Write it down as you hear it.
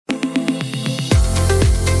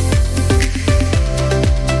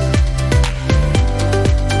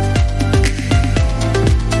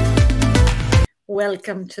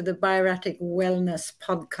welcome to the Biotic Wellness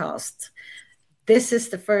Podcast. This is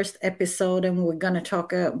the first episode, and we're going to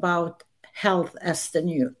talk about health as the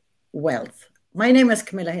new wealth. My name is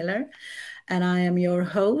Camilla Hiller, and I am your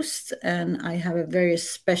host, and I have a very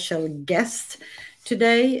special guest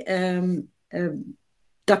today,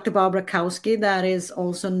 Dr. Bob Rakowski, that is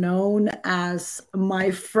also known as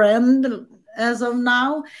my friend as of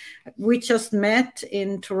now. We just met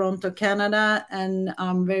in Toronto, Canada, and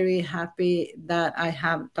I'm very happy that I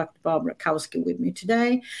have Dr. Bob Rakowski with me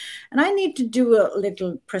today. And I need to do a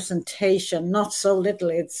little presentation, not so little,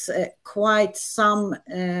 it's quite some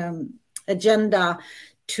agenda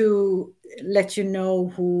to let you know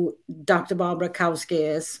who Dr. Bob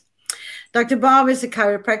Rakowski is. Dr. Bob is a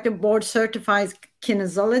chiropractor, board certified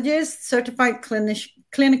kinesiologist, certified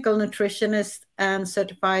clinical nutritionist, and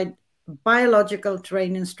certified biological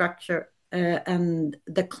training instructor, and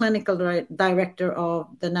the clinical director of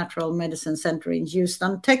the Natural Medicine Center in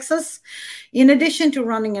Houston, Texas. In addition to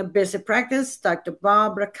running a busy practice, Dr.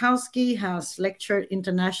 Bob Rakowski has lectured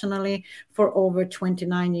internationally for over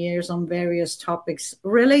 29 years on various topics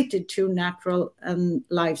related to natural and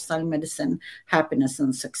lifestyle medicine, happiness,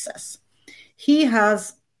 and success. He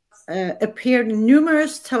has appeared in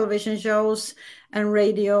numerous television shows and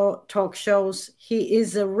radio talk shows. He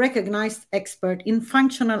is a recognized expert in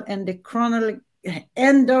functional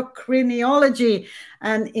endocrinology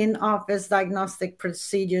and in-office diagnostic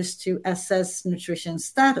procedures to assess nutrition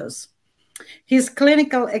status. His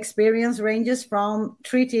clinical experience ranges from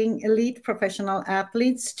treating elite professional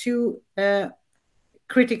athletes to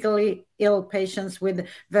critically ill patients with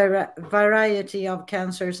variety of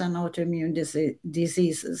cancers and autoimmune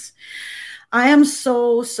diseases. I am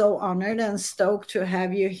so honored and stoked to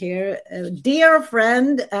have you here, dear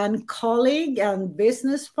friend and colleague and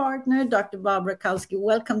business partner, Dr. Bob Rakowski.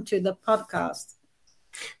 Welcome to the podcast.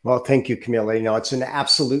 Well, thank you, Camilla. It's an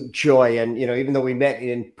absolute joy. And, even though we met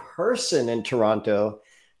in person in Toronto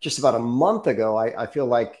just about a month ago, I feel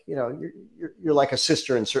like, you're like a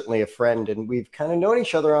sister and certainly a friend. And we've kind of known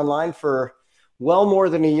each other online for well more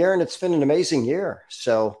than a year. And it's been an amazing year.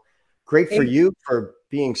 So great for you for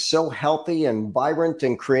being so healthy and vibrant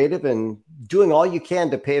and creative and doing all you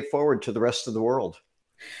can to pay it forward to the rest of the world.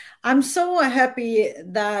 I'm so happy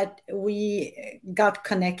that we got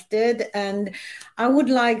connected, and I would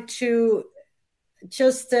like to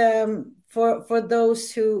just for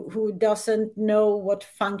those who doesn't know what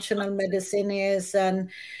functional medicine is, and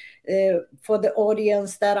for the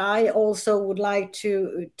audience that I also would like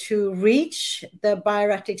to reach the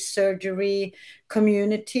bariatric surgery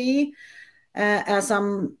community, as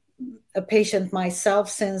I'm a patient myself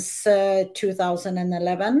since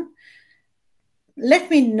 2011.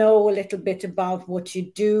 Let me know a little bit about what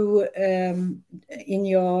you do in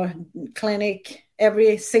your clinic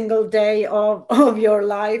every single day of your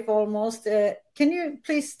life almost. Can you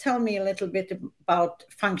please tell me a little bit about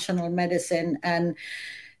functional medicine and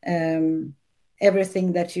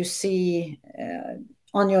everything that you see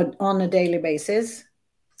on a daily basis?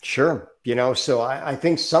 Sure. So I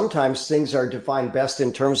think sometimes things are defined best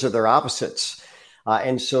in terms of their opposites.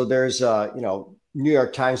 And so there's, New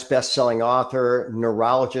York Times bestselling author,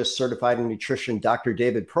 neurologist, certified in nutrition, Dr.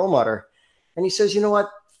 David Perlmutter. And he says,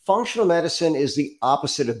 functional medicine is the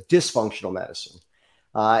opposite of dysfunctional medicine.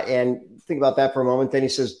 And think about that for a moment. Then he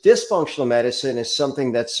says, dysfunctional medicine is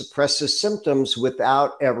something that suppresses symptoms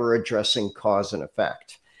without ever addressing cause and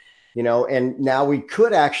effect. And now we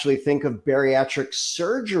could actually think of bariatric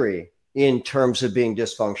surgery in terms of being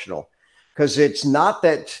dysfunctional, because it's not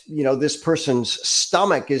that, this person's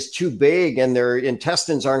stomach is too big and their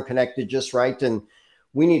intestines aren't connected just right. And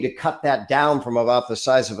we need to cut that down from about the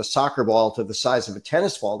size of a soccer ball to the size of a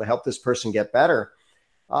tennis ball to help this person get better.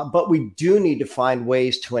 But we do need to find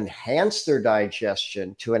ways to enhance their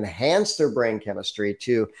digestion, to enhance their brain chemistry,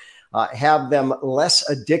 to have them less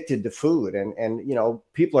addicted to food. And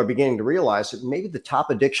people are beginning to realize that maybe the top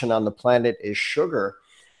addiction on the planet is sugar.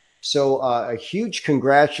 So a huge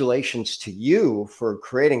congratulations to you for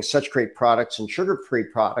creating such great products and sugar-free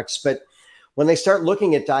products. But when they start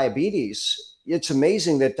looking at diabetes, it's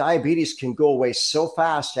amazing that diabetes can go away so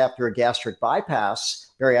fast after a gastric bypass,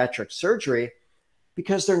 bariatric surgery,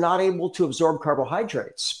 because they're not able to absorb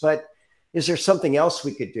carbohydrates. But is there something else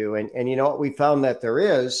we could do? And you know what? We found that there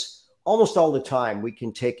is. Almost all the time, we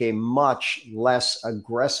can take a much less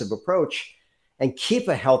aggressive approach and keep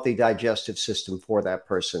a healthy digestive system for that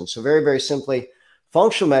person. So very, very simply,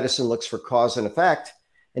 functional medicine looks for cause and effect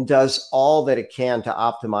and does all that it can to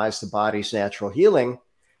optimize the body's natural healing.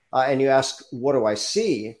 And you ask, what do I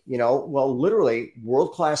see? Well, literally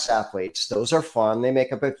world-class athletes, those are fun. They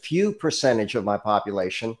make up a few percentage of my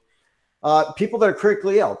population. People that are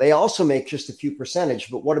critically ill, they also make just a few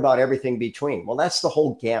percentage, but what about everything between? Well, that's the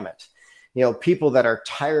whole gamut. People that are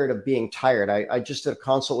tired of being tired. I just did a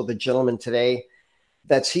consult with a gentleman today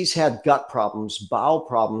he's had gut problems, bowel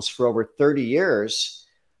problems for over 30 years.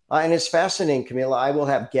 And it's fascinating, Camila. I will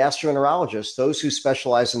have gastroenterologists, those who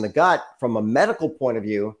specialize in the gut from a medical point of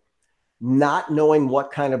view, not knowing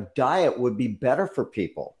what kind of diet would be better for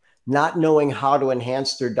people, not knowing how to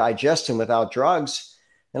enhance their digestion without drugs.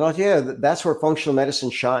 And I'll tell you, that's where functional medicine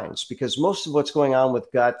shines, because most of what's going on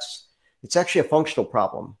with guts, it's actually a functional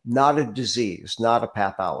problem, not a disease, not a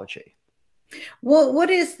pathology. What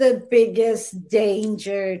is the biggest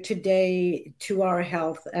danger today to our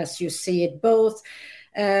health as you see it, both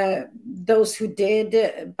those who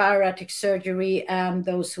did bariatric surgery and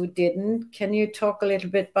those who didn't? Can you talk a little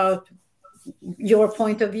bit about your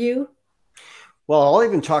point of view? Well, I'll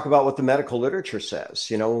even talk about what the medical literature says.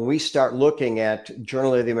 When we start looking at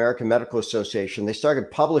Journal of the American Medical Association, they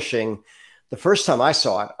started publishing, the first time I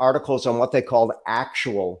saw it, articles on what they called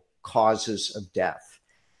actual causes of death.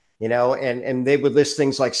 And they would list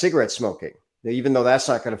things like cigarette smoking, even though that's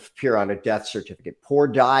not going to appear on a death certificate, poor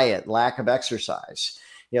diet, lack of exercise.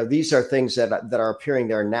 These are things that are appearing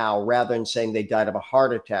there now, rather than saying they died of a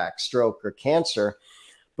heart attack, stroke, or cancer.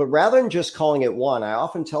 But rather than just calling it one, I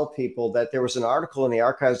often tell people that there was an article in the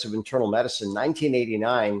Archives of Internal Medicine,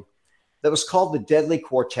 1989, that was called The Deadly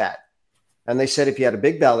Quartet. And they said if you had a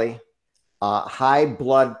big belly, high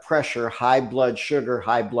blood pressure, high blood sugar,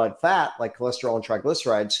 high blood fat, like cholesterol and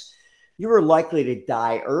triglycerides, you were likely to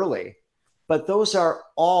die early. But those are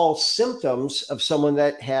all symptoms of someone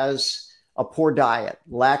that has a poor diet,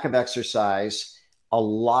 lack of exercise, a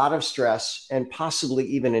lot of stress, and possibly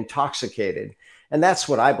even intoxicated. And that's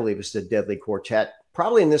what I believe is the deadly quartet,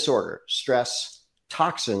 probably in this order: stress,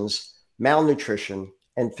 toxins, malnutrition,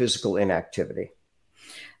 and physical inactivity.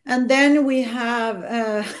 And then we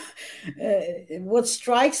have what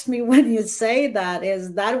strikes me when you say that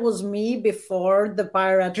is that was me before the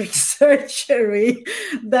bariatric surgery.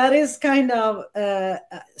 That is kind of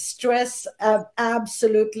stress,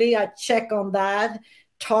 absolutely. I check on that.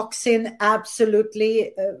 Toxin,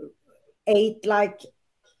 absolutely. Ate like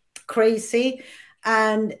crazy.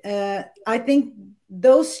 And I think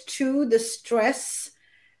those two, the stress,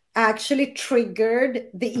 actually triggered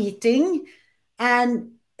the eating.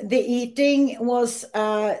 And the eating was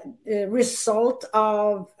a result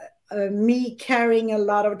of me carrying a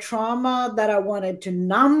lot of trauma that I wanted to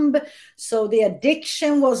numb. So the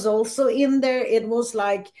addiction was also in there. It was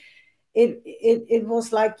like it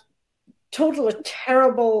was like totally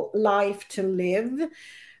terrible life to live.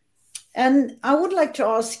 And I would like to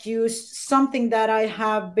ask you something that I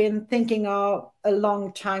have been thinking of a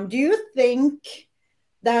long time. Do you think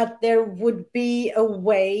that there would be a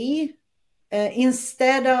way,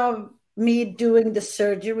 instead of me doing the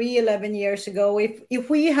surgery 11 years ago, if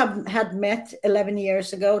we had met 11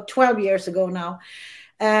 years ago, 12 years ago now,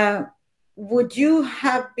 would you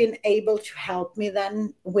have been able to help me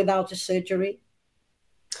then without the surgery?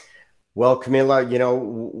 Well,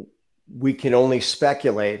 Camila, we can only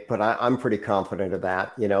speculate, but I'm pretty confident of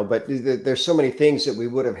that, but there's so many things that we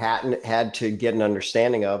would have had to get an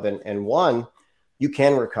understanding of. And one, you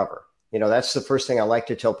can recover. That's the first thing I like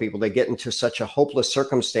to tell people. They get into such a hopeless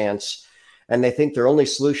circumstance and they think their only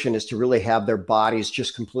solution is to really have their bodies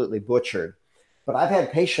just completely butchered. But I've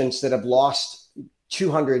had patients that have lost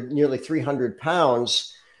 200, nearly 300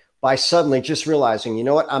 pounds by suddenly just realizing, you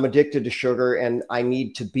know what, I'm addicted to sugar and I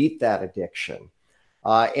need to beat that addiction.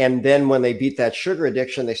 And then when they beat that sugar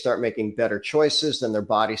addiction, they start making better choices. Then their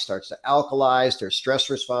body starts to alkalize, their stress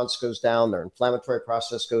response goes down, their inflammatory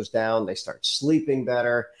process goes down, they start sleeping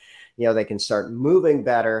better. They can start moving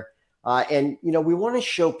better. And we want to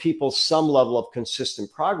show people some level of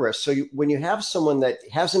consistent progress. So when you have someone that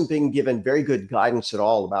hasn't been given very good guidance at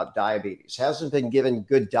all about diabetes, hasn't been given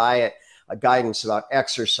good diet guidance about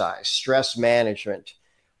exercise, stress management,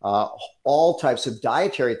 all types of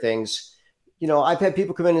dietary things, I've had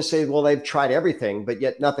people come in and say, well, they've tried everything, but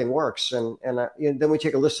yet nothing works. And then we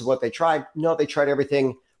take a list of what they tried. No, they tried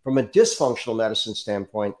everything from a dysfunctional medicine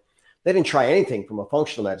standpoint. They didn't try anything from a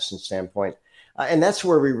functional medicine standpoint. And that's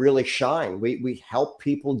where we really shine. We help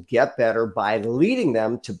people get better by leading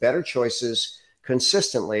them to better choices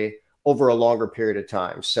consistently over a longer period of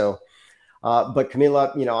time. So, but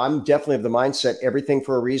Camila, I'm definitely of the mindset, everything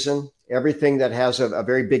for a reason. Everything that has a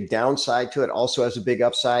very big downside to it also has a big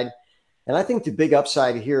upside. And I think the big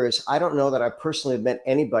upside here is I don't know that I personally have met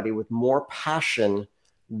anybody with more passion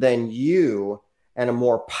than you and a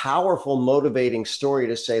more powerful, motivating story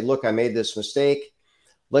to say, look, I made this mistake.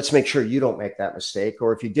 Let's make sure you don't make that mistake.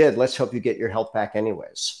 Or if you did, let's help you get your health back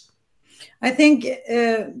anyways. I think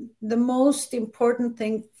the most important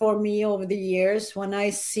thing for me over the years, when I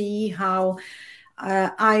see how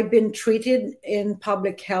I've been treated in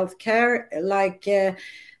public healthcare, like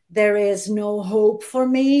there is no hope for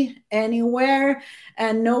me anywhere,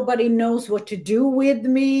 and nobody knows what to do with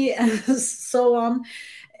me, and so on.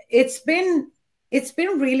 It's been it's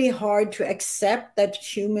been really hard to accept that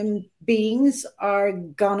human beings are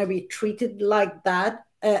gonna be treated like that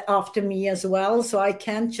after me as well. So I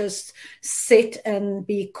can't just sit and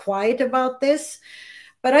be quiet about this.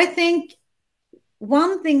 But I think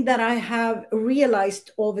one thing that I have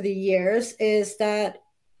realized over the years is that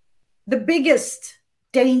the biggest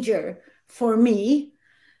danger for me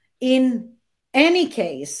in any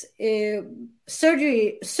case,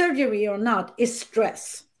 surgery or not, is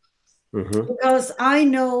stress. Mm-hmm. Because I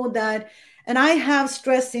know that, and I have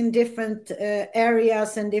stress in different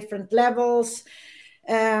areas and different levels.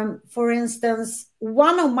 For instance,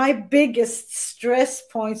 one of my biggest stress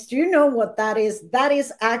points, do you know what that is? That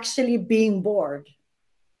is actually being bored.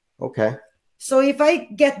 Okay. So if I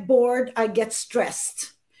get bored, I get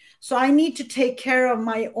stressed. So I need to take care of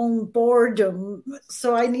my own boredom.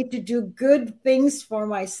 So I need to do good things for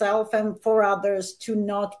myself and for others to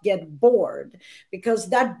not get bored, because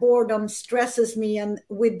that boredom stresses me. And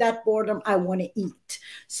with that boredom, I want to eat.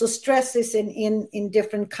 So stress is in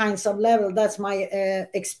different kinds of level. That's my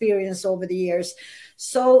experience over the years.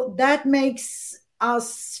 So that makes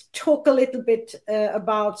us talk a little bit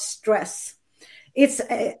about stress. It's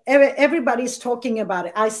everybody's talking about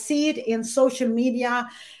it. I see it in social media.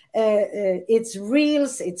 It's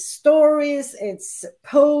reels, it's stories, it's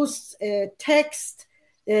posts, text,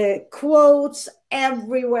 quotes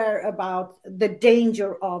everywhere about the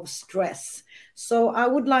danger of stress. So I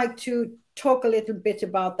would like to talk a little bit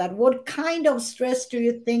about that. What kind of stress do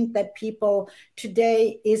you think that people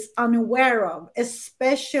today is unaware of,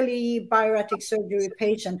 especially bariatric surgery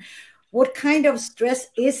patient? What kind of stress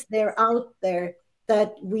is there out there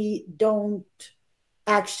that we don't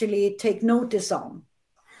actually take notice on?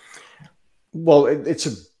 Well, it's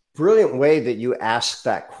a brilliant way that you ask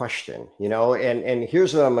that question, and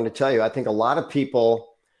here's what I'm going to tell you. I think a lot of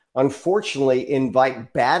people, unfortunately,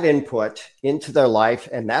 invite bad input into their life,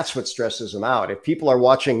 and that's what stresses them out. If people are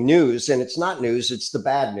watching news and it's not news, it's the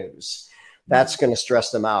bad news, that's going to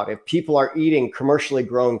stress them out. If people are eating commercially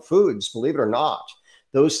grown foods, believe it or not,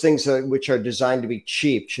 those things which are designed to be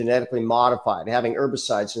cheap, genetically modified, having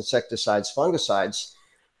herbicides, insecticides, fungicides,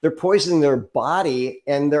 they're poisoning their body,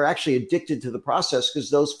 and they're actually addicted to the process because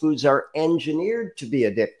those foods are engineered to be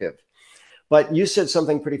addictive. But you said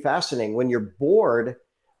something pretty fascinating. When you're bored,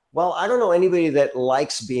 well, I don't know anybody that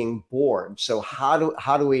likes being bored. So how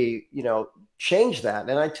do we, change that?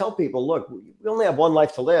 And I tell people, look, we only have one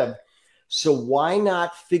life to live. So why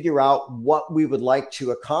not figure out what we would like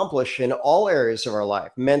to accomplish in all areas of our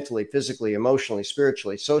life, mentally, physically, emotionally,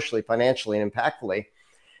 spiritually, socially, financially, and impactfully?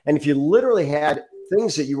 And if you literally had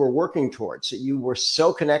things that you were working towards, that you were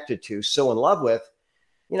so connected to, so in love with,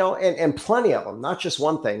 and plenty of them, not just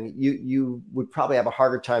one thing, you would probably have a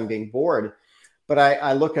harder time being bored. But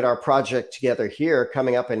I look at our project together here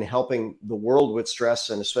coming up and helping the world with stress,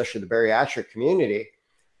 and especially the bariatric community.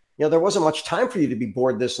 There wasn't much time for you to be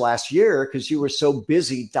bored this last year because you were so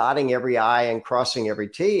busy dotting every I and crossing every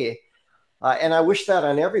T. And I wish that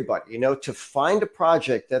on everybody, to find a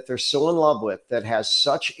project that they're so in love with, that has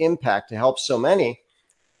such impact to help so many,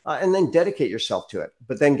 and then dedicate yourself to it.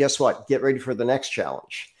 But then guess what? Get ready for the next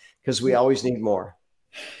challenge, because we always need more.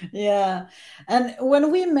 Yeah. And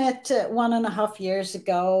when we met 1.5 years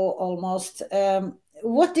ago, almost,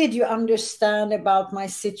 what did you understand about my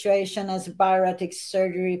situation as a bariatric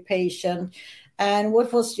surgery patient? And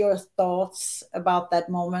what was your thoughts about that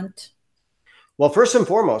moment? Well, first and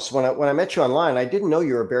foremost, when I met you online, I didn't know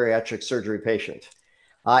you were a bariatric surgery patient.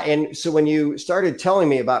 And so when you started telling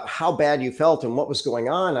me about how bad you felt and what was going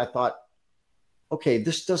on, I thought, okay,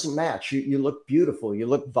 this doesn't match. You look beautiful. You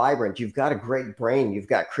look vibrant. You've got a great brain. You've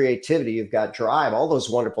got creativity. You've got drive, all those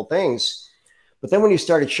wonderful things. But then when you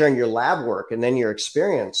started sharing your lab work and then your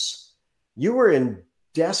experience, you were in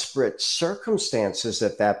desperate circumstances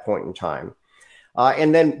at that point in time.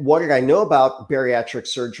 And then what did I know about bariatric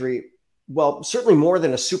surgery? Well, certainly more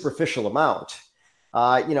than a superficial amount.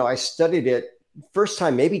 I studied it first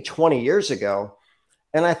time maybe 20 years ago,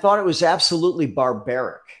 and I thought it was absolutely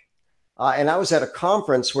barbaric. And I was at a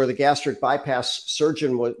conference where the gastric bypass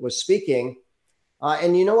surgeon was speaking.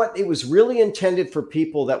 And you know what? It was really intended for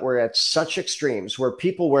people that were at such extremes,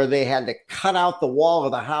 where they had to cut out the wall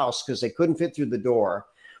of the house because they couldn't fit through the door,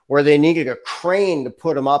 where they needed a crane to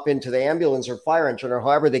put them up into the ambulance or fire engine or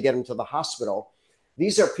however they get them to the hospital.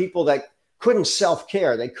 These are people that couldn't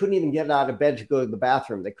self-care. They couldn't even get out of bed to go to the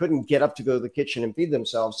bathroom. They couldn't get up to go to the kitchen and feed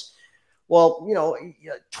themselves. Well, you know,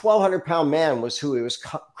 a 1,200-pound man was who he was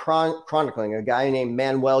chronicling, a guy named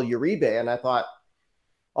Manuel Uribe. And I thought,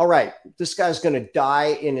 all right, this guy's going to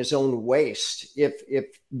die in his own waste if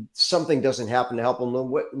something doesn't happen to help him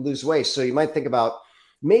lose weight. So you might think about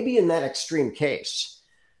maybe in that extreme case.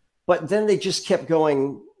 But then they just kept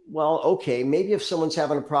going, well, okay, maybe if someone's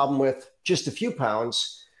having a problem with just a few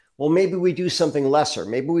pounds, well, maybe we do something lesser.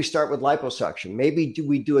 Maybe we start with liposuction. Maybe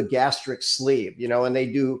we do a gastric sleeve, you know, and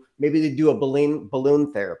maybe they do a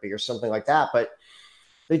balloon therapy or something like that. But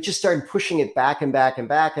they just started pushing it back and back and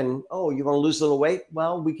back. And, oh, you want to lose a little weight?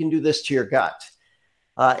 Well, we can do this to your gut.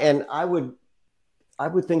 And I would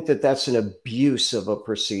think that that's an abuse of a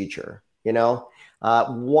procedure, you know.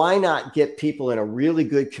 Why not get people in a really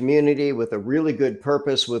good community with a really good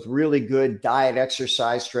purpose, with really good diet,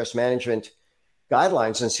 exercise, stress management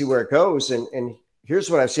guidelines and see where it goes? And here's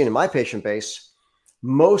what I've seen in my patient base.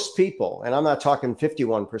 Most people, and I'm not talking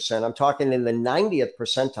 51%, I'm talking in the 90th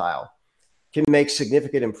percentile, can make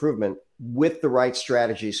significant improvement with the right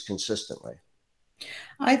strategies consistently.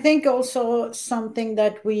 I think also something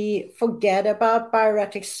that we forget about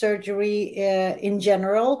bariatric surgery in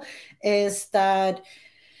general is that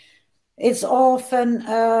it's often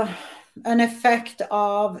an effect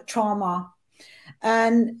of trauma.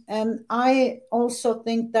 And I also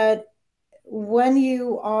think that when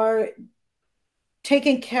you are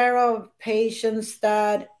taking care of patients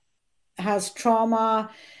that has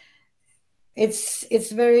trauma,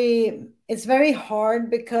 it's very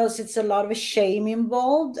hard because it's a lot of shame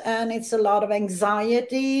involved and it's a lot of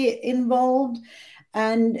anxiety involved.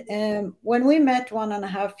 And when we met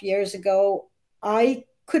 1.5 years ago, I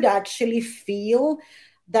could actually feel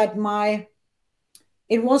that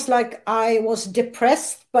it was like I was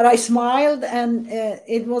depressed, but I smiled, and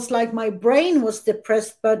it was like my brain was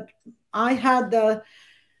depressed, but I had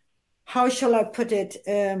how shall I put it?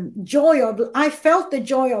 I felt the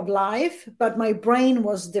joy of life, but my brain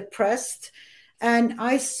was depressed. And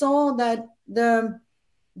I saw that the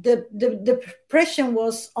depression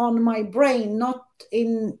was on my brain, not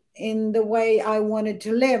in the way I wanted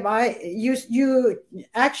to live. You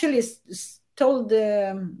actually told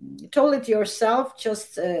it yourself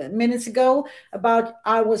just minutes ago about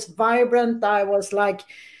I was vibrant. I was like,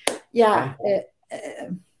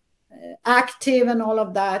 active and all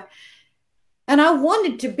of that. And I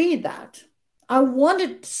wanted to be that. I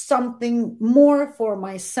wanted something more for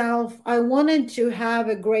myself. I wanted to have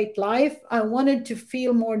a great life. I wanted to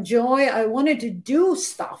feel more joy. I wanted to do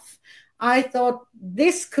stuff. I thought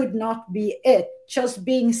this could not be it, just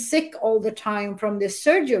being sick all the time from this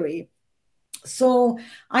surgery. So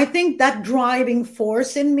I think that driving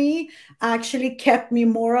force in me actually kept me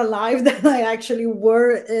more alive than I actually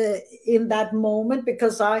were in that moment,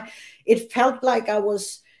 because it felt like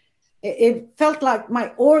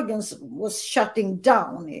my organs was shutting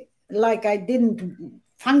down, like I didn't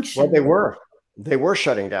function. Well, they were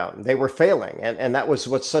shutting down. They were failing. And that was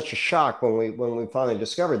what's such a shock when we finally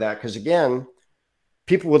discovered that. Because again,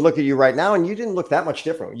 people would look at you right now and you didn't look that much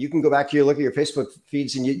different. You can go back to look at your Facebook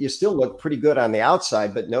feeds and you still look pretty good on the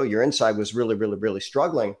outside, but no, your inside was really, really, really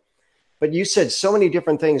struggling. But you said so many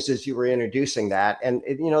different things as you were introducing that. And,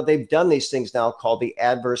 they've done these things now called the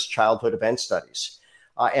adverse childhood event studies.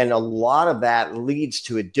 And a lot of that leads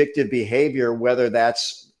to addictive behavior, whether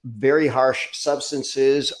that's very harsh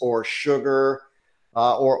substances or sugar,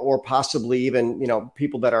 or possibly even,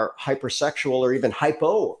 people that are hypersexual or even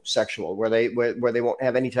hyposexual, where they won't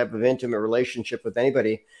have any type of intimate relationship with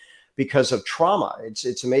anybody because of trauma.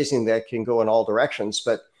 It's amazing that can go in all directions.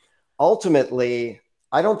 But ultimately,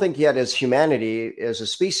 I don't think yet as humanity, as a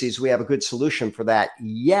species, we have a good solution for that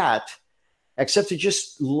yet, except to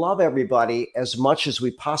just love everybody as much as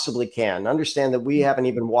we possibly can. Understand that we haven't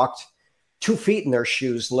even walked 2 feet in their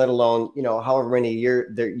shoes, let alone, however many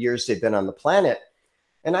years they've been on the planet.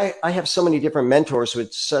 And I have so many different mentors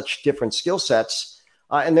with such different skill sets.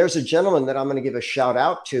 And there's a gentleman that I'm going to give a shout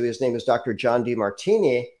out to. His name is Dr. John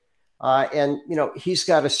DeMartini. And he's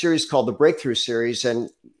got a series called the Breakthrough Series,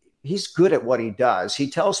 and he's good at what he does.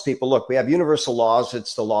 He tells people, look, we have universal laws.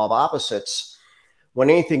 It's the law of opposites. When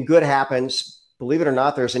anything good happens, believe it or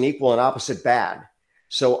not, there's an equal and opposite bad.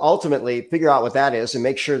 So ultimately, figure out what that is and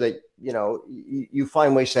make sure that, you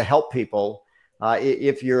find ways to help people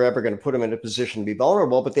if you're ever going to put them in a position to be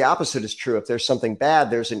vulnerable. But the opposite is true. If there's something bad,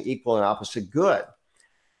 there's an equal and opposite good.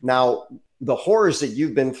 Now, the horrors that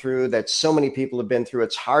you've been through, that so many people have been through,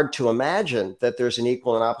 it's hard to imagine that there's an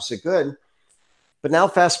equal and opposite good. But now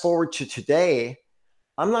fast forward to today,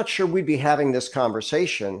 I'm not sure we'd be having this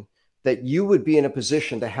conversation, that you would be in a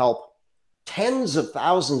position to help tens of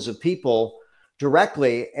thousands of people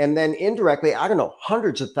directly, and then indirectly, I don't know,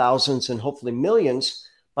 hundreds of thousands and hopefully millions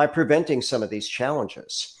by preventing some of these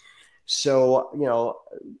challenges. So,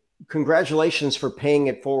 congratulations for paying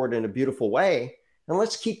it forward in a beautiful way. And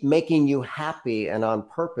let's keep making you happy and on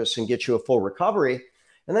purpose and get you a full recovery.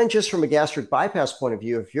 And then just from a gastric bypass point of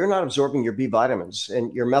view, if you're not absorbing your B vitamins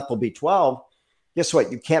and your methyl B12, guess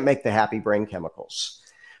what? You can't make the happy brain chemicals.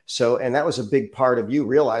 So, and that was a big part of you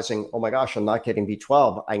realizing, oh my gosh, I'm not getting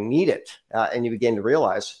B12. I need it. And you begin to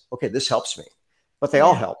realize, okay, this helps me. But they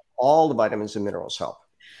all help. All the vitamins and minerals help.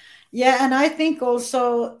 Yeah, and I think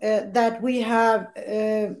also that we have,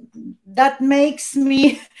 that makes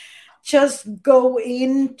me just go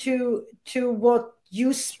into what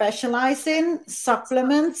you specialize in,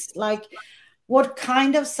 supplements. Like, what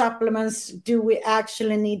kind of supplements do we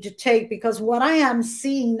actually need to take? Because what I am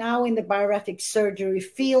seeing now in the bariatric surgery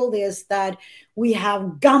field is that we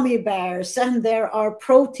have gummy bears and there are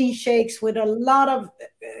protein shakes with a lot of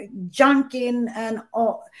junk in and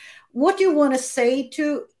all. What do you want to say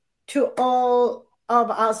to all of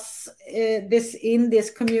us in this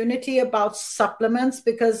community about supplements?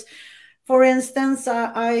 Because, for instance,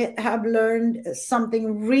 I have learned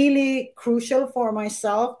something really crucial for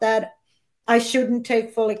myself, that I shouldn't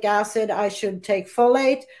take folic acid. I should take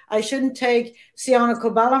folate. I shouldn't take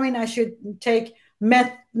cyanocobalamin. I should take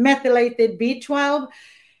methylated B12.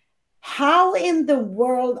 How in the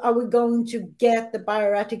world are we going to get the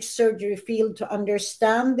bariatric surgery field to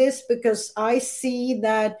understand this? Because I see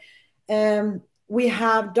that we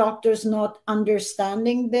have doctors not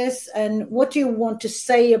understanding this. And what do you want to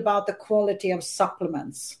say about the quality of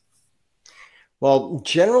supplements? Well,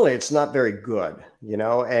 generally, it's not very good,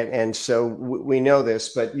 and so we know this,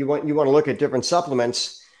 but you want to look at different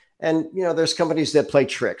supplements, and there's companies that play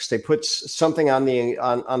tricks. They put something on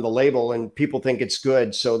the label, and people think it's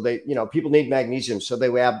good, so they people need magnesium, so they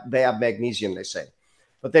have magnesium, they say,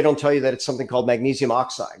 but they don't tell you that it's something called magnesium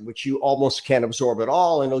oxide, which you almost can't absorb at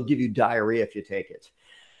all, and it'll give you diarrhea if you take it.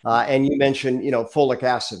 And you mentioned, folic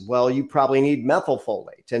acid. Well, you probably need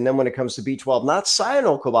methylfolate. And then when it comes to B12, not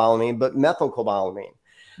cyanocobalamin, but methylcobalamin.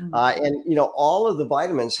 Mm-hmm. And, all of the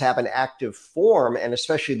vitamins have an active form, and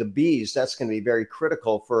especially the Bs, that's going to be very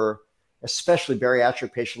critical for especially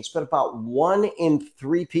bariatric patients. But about 1 in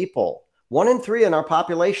 3 people, 1 in 3 in our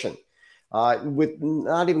population, with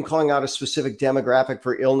not even calling out a specific demographic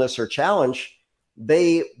for illness or challenge,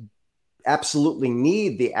 they absolutely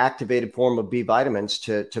need the activated form of B vitamins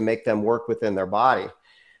to make them work within their body.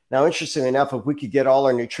 Now, interestingly enough, if we could get all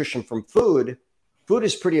our nutrition from food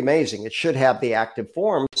is pretty amazing. It should have the active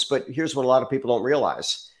forms, but here's what a lot of people don't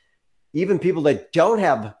realize. Even people that don't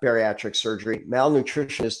have bariatric surgery,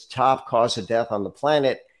 malnutrition is the top cause of death on the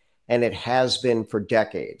planet, and it has been for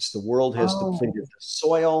decades. The world has depleted the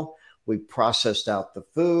soil. We've processed out the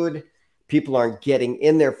food. People aren't getting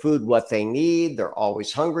in their food what they need. They're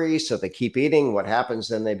always hungry, so they keep eating. What happens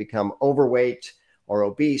then? They become overweight or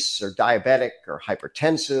obese or diabetic or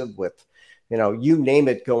hypertensive with, you name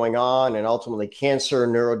it going on, and ultimately cancer,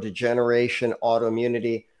 neurodegeneration,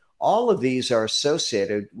 autoimmunity. All of these are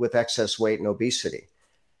associated with excess weight and obesity.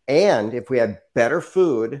 And if we had better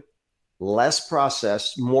food, less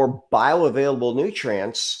processed, more bioavailable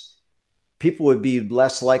nutrients, people would be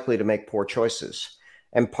less likely to make poor choices.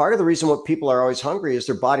 And part of the reason why people are always hungry is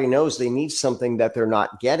their body knows they need something that they're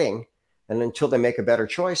not getting. And until they make a better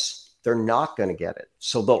choice, they're not going to get it.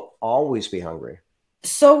 So they'll always be hungry.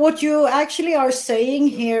 So what you actually are saying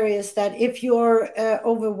here is that if you're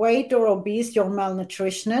overweight or obese, you're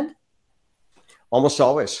malnutritioned? Almost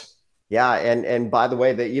always. Yeah. And by the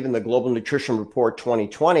way, even the Global Nutrition Report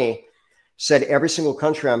 2020 said every single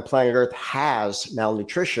country on planet Earth has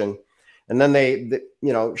malnutrition. And then they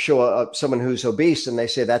show someone who's obese and they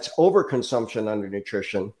say that's overconsumption under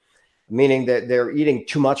nutrition, meaning that they're eating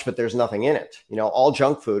too much, but there's nothing in it. All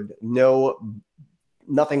junk food,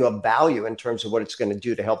 nothing of value in terms of what it's going to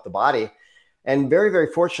do to help the body. And very, very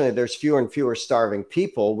fortunately, there's fewer and fewer starving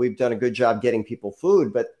people. We've done a good job getting people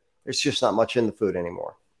food, but there's just not much in the food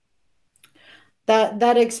anymore.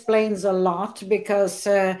 That explains a lot, because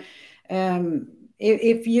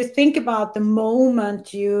if you think about the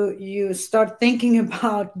moment you start thinking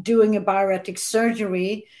about doing a bariatric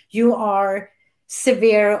surgery, you are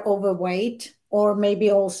severe overweight or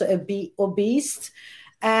maybe also obese.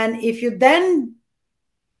 And if you then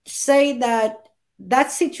say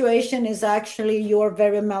that situation is actually you're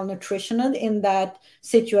very malnutritioned in that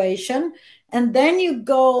situation, and then you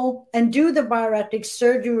go and do the bariatric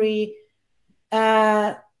surgery,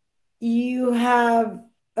 you have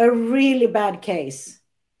a really bad case.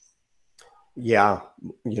 Yeah,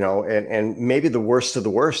 and maybe the worst of the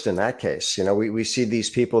worst in that case. We see these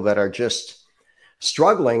people that are just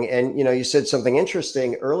struggling. And, you said something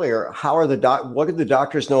interesting earlier. What do the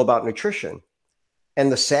doctors know about nutrition?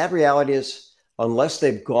 And the sad reality is, unless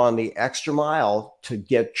they've gone the extra mile to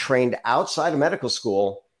get trained outside of medical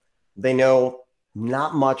school, they know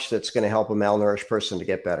not much that's going to help a malnourished person to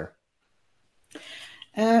get better.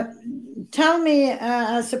 Uh, Tell me,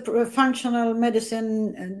 as a functional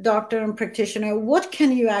medicine doctor and practitioner, what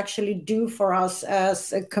can you actually do for us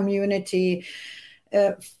as a community?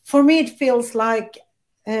 Uh, for me, it feels like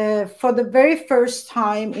for the very first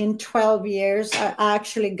time in 12 years, I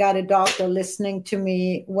actually got a doctor listening to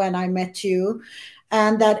me when I met you,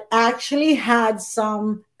 and that actually had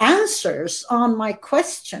some answers on my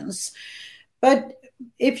questions. But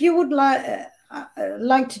if you would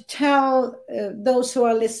like to tell those who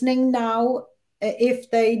are listening now, if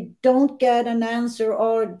they don't get an answer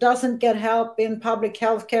or doesn't get help in public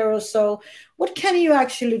health care or so, what can you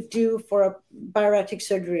actually do for a bariatric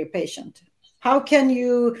surgery patient? How do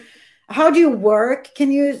you work?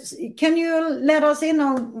 Can you let us in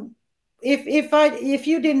on, if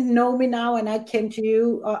you didn't know me now and I came to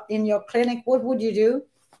you in your clinic, what would you do?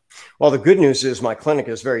 Well, the good news is my clinic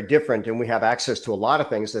is very different, and we have access to a lot of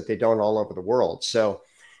things that they don't all over the world. So,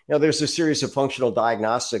 there's a series of functional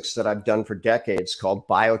diagnostics that I've done for decades called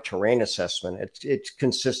bioterrain assessment. It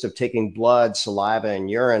consists of taking blood, saliva,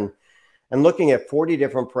 and urine and looking at 40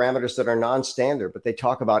 different parameters that are non-standard, but they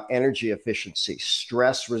talk about energy efficiency,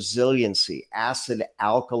 stress resiliency, acid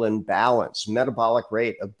alkaline balance, metabolic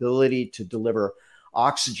rate, ability to deliver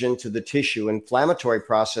oxygen to the tissue, inflammatory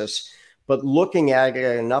process, but looking at it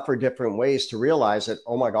in enough or different ways to realize that,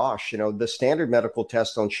 oh my gosh, the standard medical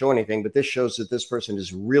tests don't show anything, but this shows that this person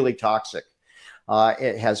is really toxic.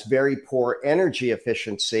 It has very poor energy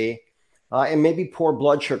efficiency, and maybe poor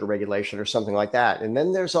blood sugar regulation or something like that. And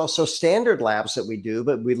then there's also standard labs that we do,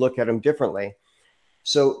 but we look at them differently.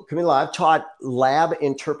 So, Camila, I've taught lab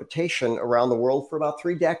interpretation around the world for about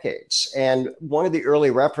 3 decades. And one of the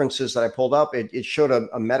early references that I pulled up, it showed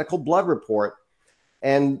a medical blood report.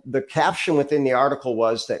 And the caption within the article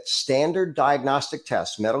was that standard diagnostic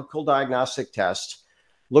tests, medical diagnostic tests,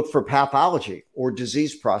 look for pathology or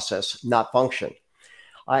disease process, not function.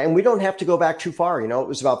 And we don't have to go back too far. It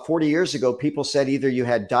was about 40 years ago. People said either you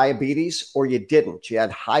had diabetes or you didn't. You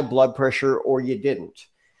had high blood pressure or you didn't.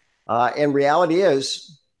 And reality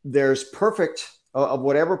is there's perfect of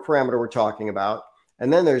whatever parameter we're talking about.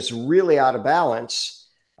 And then there's really out of balance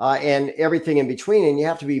and everything in between. And you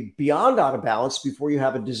have to be beyond out of balance before you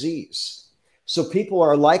have a disease. So people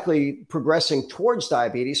are likely progressing towards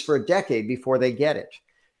diabetes for a decade before they get it,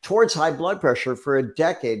 towards high blood pressure for a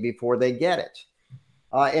decade before they get it.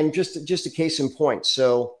 And just a case in point.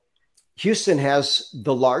 So Houston has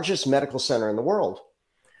the largest medical center in the world.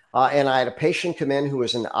 And I had a patient come in who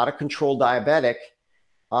was an out of control diabetic.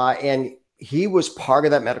 And he was part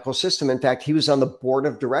of that medical system. In fact, he was on the board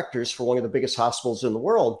of directors for one of the biggest hospitals in the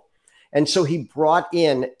world. And so he brought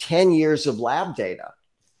in 10 years of lab data.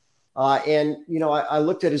 I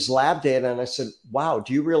looked at his lab data and I said, wow,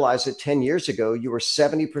 do you realize that 10 years ago, you were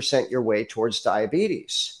 70% your way towards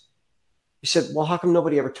diabetes? He said, well, how come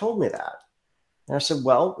nobody ever told me that? And I said,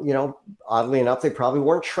 well, oddly enough, they probably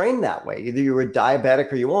weren't trained that way. Either you were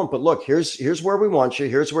diabetic or you won't. But look, here's where we want you.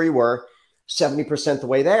 Here's where you were, 70% the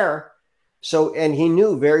way there. So, and he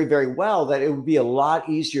knew very, very well that it would be a lot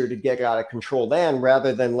easier to get out of control then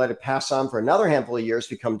rather than let it pass on for another handful of years,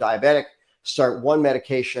 become diabetic, start one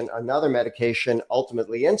medication, another medication,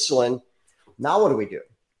 ultimately insulin. Now what do we do?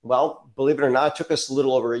 Well, believe it or not, it took us a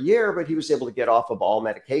little over a year, but he was able to get off of all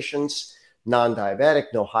medications, non-diabetic,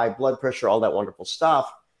 no high blood pressure, all that wonderful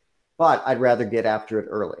stuff. But I'd rather get after it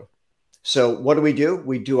early. So what do?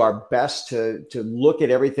 We do our best to look at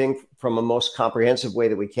everything from a most comprehensive way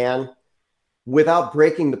that we can without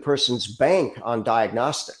breaking the person's bank on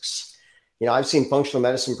diagnostics. I've seen functional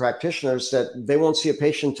medicine practitioners that they won't see a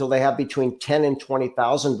patient until they have between $10,000 and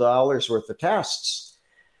 $20,000 worth of tests.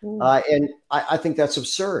 And I think that's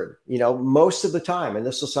absurd. Most of the time, and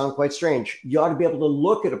this will sound quite strange, you ought to be able to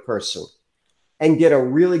look at a person and get a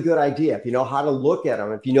really good idea. If you know how to look at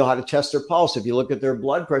them, if you know how to test their pulse, if you look at their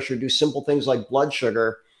blood pressure, do simple things like blood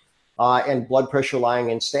sugar and blood pressure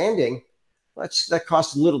lying and standing, that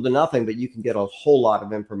costs little to nothing, but you can get a whole lot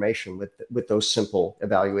of information with those simple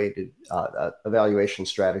evaluation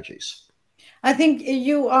strategies. I think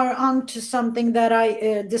you are onto something that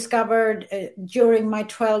I discovered during my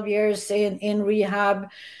 12 years in rehab,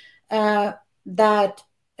 that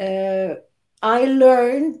I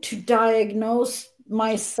learned to diagnose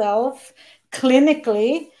myself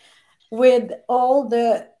clinically with all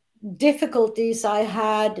the difficulties I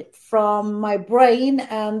had from my brain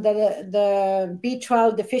and the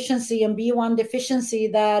B12 deficiency and B1 deficiency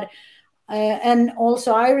that and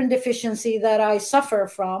also iron deficiency that I suffer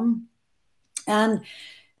from. And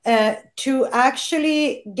to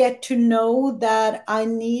actually get to know that I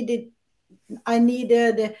needed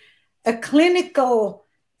a clinical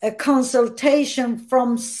a consultation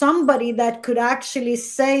from somebody that could actually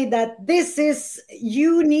say that this is,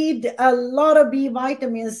 you need a lot of B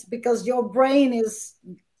vitamins because your brain is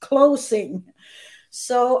closing.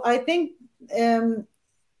 So I think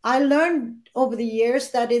I learned over the years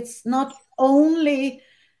that it's not only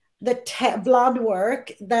the blood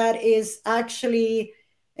work that is actually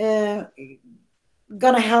going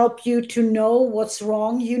to help you to know what's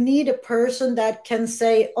wrong. You need a person that can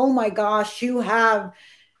say, oh my gosh, you have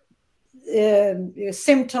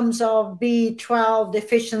symptoms of B12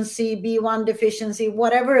 deficiency, B1 deficiency,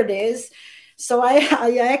 whatever it is. So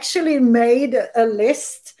I actually made a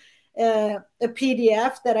list, a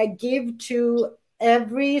PDF that I give to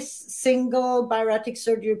every single bariatric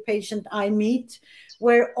surgery patient I meet,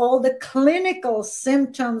 where all the clinical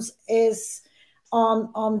symptoms is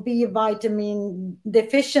on B vitamin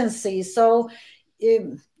deficiency. So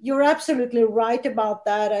you're absolutely right about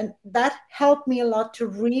that. And that helped me a lot to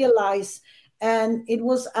realize. And it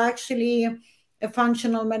was actually a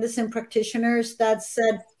functional medicine practitioners that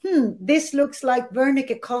said, this looks like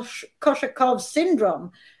Wernicke-Korsakoff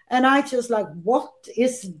syndrome. And I just like, what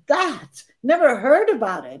is that? Never heard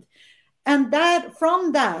about it. And that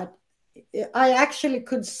from that, I actually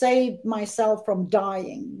could save myself from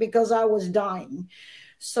dying because I was dying.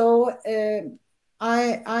 So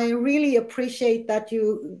I really appreciate that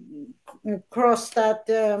you crossed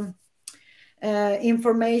that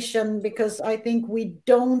information, because I think we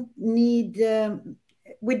don't need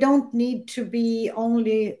to be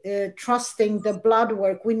only trusting the blood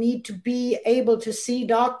work. We need to be able to see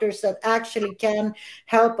doctors that actually can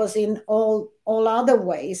help us in all other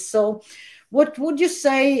ways. So what would you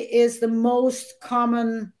say is the most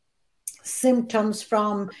common symptoms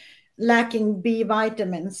from lacking B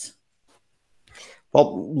vitamins?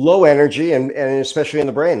 Well, low energy and especially in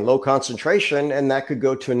the brain, low concentration, and that could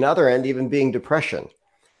go to another end, even being depression.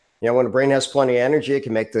 You know, when the brain has plenty of energy, it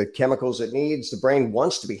can make the chemicals it needs. The brain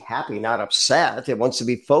wants to be happy, not upset. It wants to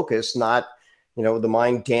be focused, not, you know, the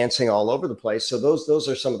mind dancing all over the place. So those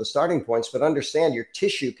are some of the starting points. But understand, your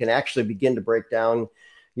tissue can actually begin to break down.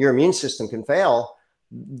 Your immune system can fail.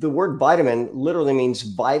 The word vitamin literally means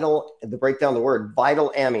vital. To break down the word,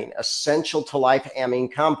 vital amine, essential to life amine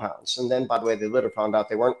compounds. And then, by the way, they later found out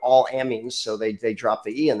they weren't all amines, so they dropped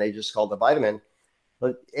the E and they just called it vitamin.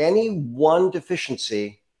 But any one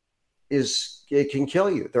deficiency it can kill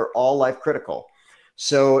you. They're all life critical.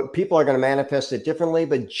 So people are going to manifest it differently,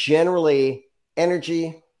 but generally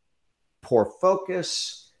energy, poor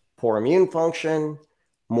focus, poor immune function,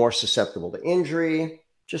 more susceptible to injury,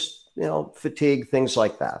 just, you know, fatigue, things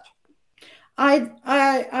like that.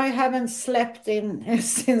 I haven't slept in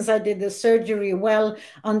since I did the surgery well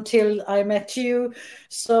until I met you.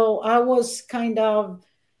 So I was kind of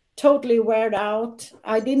totally weared out.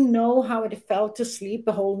 I didn't know how it felt to sleep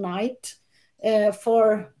a whole night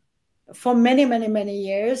for many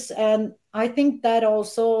years, and I think that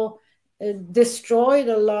also destroyed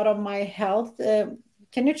a lot of my health.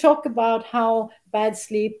 Can you talk about how bad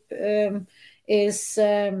sleep is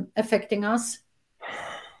affecting us?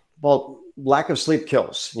 Well, lack of sleep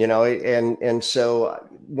kills, you know, and so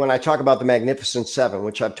when I talk about the Magnificent Seven,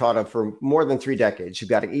 which I've taught them for more than 3 decades, you've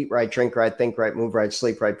got to eat right, drink right, think right, move right,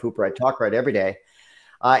 sleep right, poop right, talk right every day.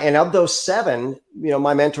 And of those 7, you know,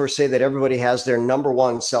 my mentors say that everybody has their number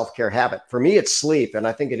one self-care habit. For me, it's sleep, and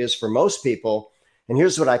I think it is for most people. And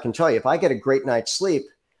here's what I can tell you: if I get a great night's sleep,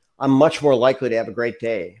 I'm much more likely to have a great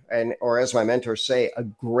day. And, or as my mentors say, a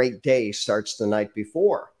great day starts the night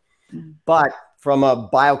before. Mm-hmm. But from a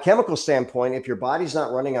biochemical standpoint, if your body's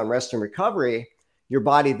not running on rest and recovery, your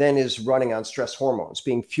body then is running on stress hormones,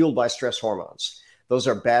 being fueled by stress hormones. Those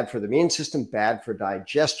are bad for the immune system, bad for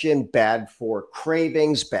digestion, bad for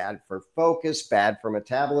cravings, bad for focus, bad for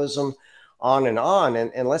metabolism, on and on.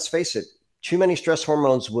 And let's face it, too many stress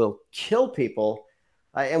hormones will kill people.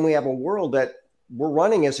 And we have a world that we're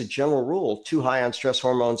running, as a general rule, too high on stress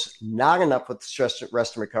hormones, not enough with stress,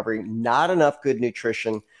 rest, and recovery, not enough good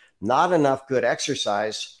nutrition, not enough good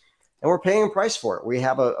exercise, and we're paying a price for it. We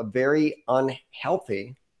have a very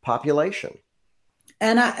unhealthy population.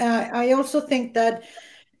 And I also think that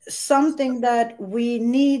something that we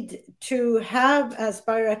need to have as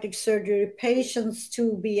bariatric surgery patients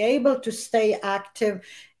to be able to stay active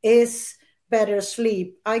is better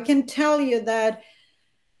sleep. I can tell you that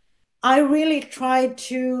I really tried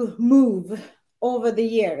to move over the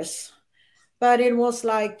years, but it was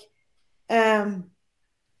like um,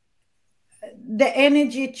 the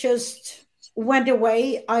energy just went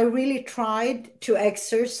away. I really tried to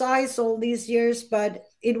exercise all these years, but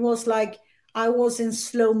it was like I was in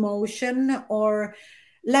slow motion, or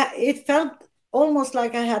it felt almost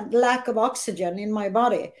like I had lack of oxygen in my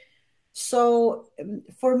body. So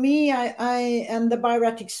for me, I and the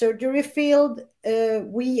bariatric surgery field,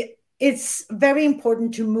 we it's very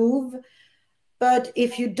important to move. But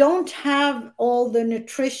if you don't have all the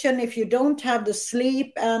nutrition, if you don't have the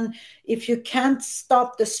sleep, and if you can't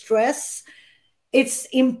stop the stress, it's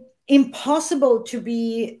impossible to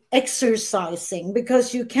be exercising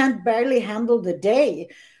because you can't barely handle the day.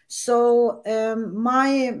 So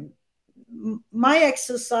my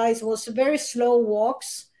exercise was very slow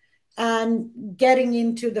walks and getting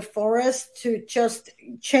into the forest to just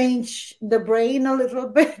change the brain a little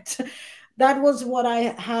bit. That was what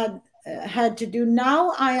I had to do.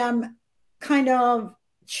 Now I am kind of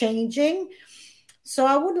changing. So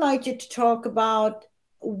I would like you to talk about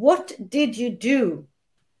what did you do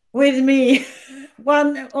with me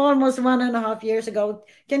one almost 1.5 years ago.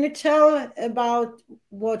 Can you tell about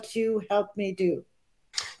what you helped me do?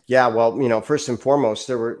 Yeah, well, first and foremost,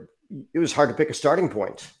 it was hard to pick a starting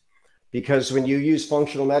point, because when you use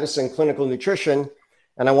functional medicine, clinical nutrition,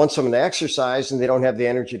 and I want someone to exercise and they don't have the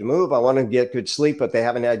energy to move, I want them to get good sleep, but they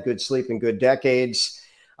haven't had good sleep in good decades.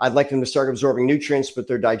 I'd like them to start absorbing nutrients, but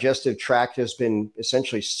their digestive tract has been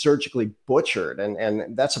essentially surgically butchered.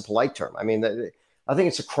 And that's a polite term. I mean, I think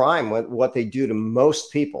it's a crime what they do to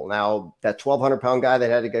most people. Now, that 1,200-pound guy that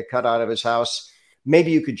had to get cut out of his house,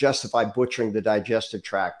 maybe you could justify butchering the digestive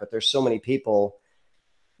tract, but there's so many people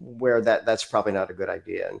where that's probably not a good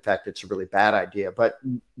idea. In fact, it's a really bad idea. But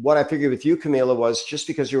what I figured with you, Camila, was just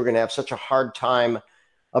because you were going to have such a hard time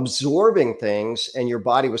absorbing things and your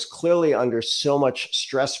body was clearly under so much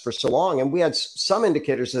stress for so long. And we had some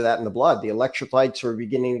indicators of that in the blood. The electrolytes were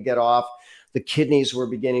beginning to get off. The kidneys were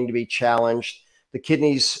beginning to be challenged. The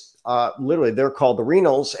kidneys, literally, they're called the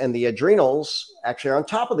renals, and the adrenals actually are on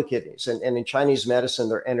top of the kidneys. And in Chinese medicine,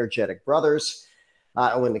 they're energetic brothers.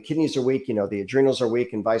 And when the kidneys are weak, the adrenals are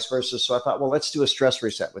weak and vice versa. So I thought, well, let's do a stress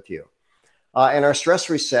reset with you. And our stress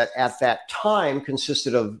reset at that time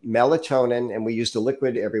consisted of melatonin, and we used a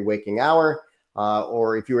liquid every waking hour,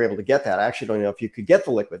 or if you were able to get that. I actually don't know if you could get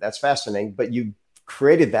the liquid. That's fascinating, but you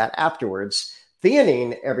created that afterwards.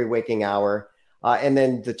 Theanine every waking hour, and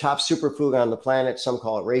then the top superfood on the planet, some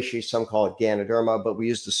call it reishi, some call it Ganoderma, but we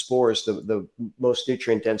use the spores, the most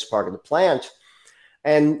nutrient-dense part of the plant.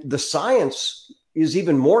 And the science is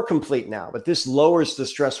even more complete now, but this lowers the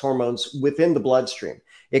stress hormones within the bloodstream.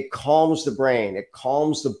 It calms the brain, it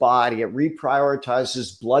calms the body, it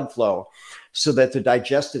reprioritizes blood flow so that the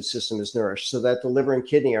digestive system is nourished, so that the liver and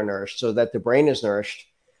kidney are nourished, so that the brain is nourished.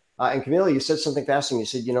 And Camila, you said something fascinating. You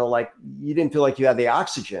said, you didn't feel like you had the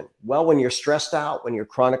oxygen. Well, when you're stressed out, when you're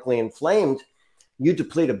chronically inflamed, you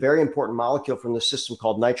deplete a very important molecule from the system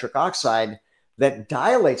called nitric oxide that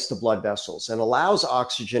dilates the blood vessels and allows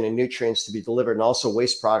oxygen and nutrients to be delivered and also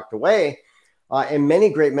waste product away. And many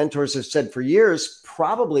great mentors have said for years,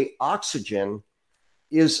 probably oxygen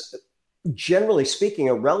is, generally speaking,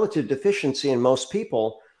 a relative deficiency in most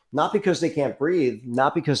people, not because they can't breathe,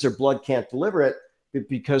 not because their blood can't deliver it, but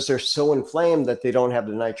because they're so inflamed that they don't have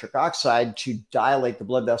the nitric oxide to dilate the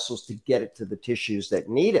blood vessels to get it to the tissues that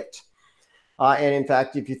need it. And in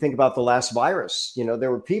fact, if you think about the last virus,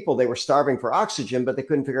 there were people, they were starving for oxygen, but they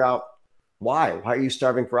couldn't figure out why. Why are you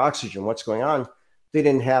starving for oxygen? What's going on? They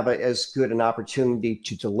didn't have as good an opportunity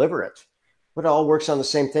to deliver it. But it all works on the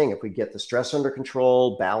same thing. If we get the stress under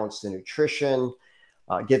control, balance the nutrition,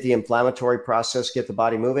 get the inflammatory process, get the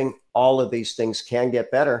body moving, all of these things can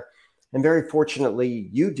get better. And very fortunately,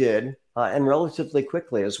 you did, and relatively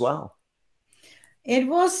quickly as well. It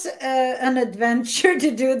was an adventure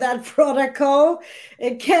to do that protocol.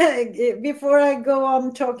 Before I go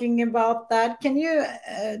on talking about that, can you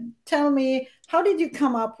tell me, how did you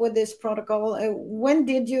come up with this protocol? When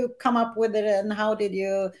did you come up with it, and how did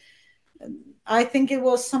you? I think it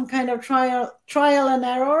was some kind of trial and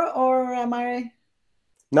error, or am I?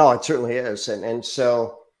 No, it certainly is. And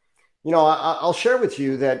so, I'll share with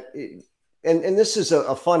you that. And this is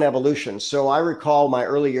a fun evolution. So I recall my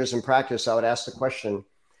early years in practice, I would ask the question,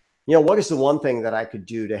 what is the one thing that I could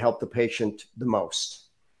do to help the patient the most?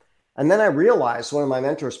 And then I realized, one of my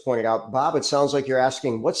mentors pointed out, Bob, it sounds like you're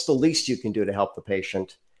asking, what's the least you can do to help the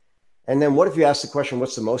patient? And then what if you ask the question,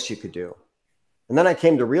 what's the most you could do? And then I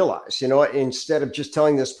came to realize, instead of just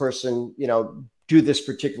telling this person, do this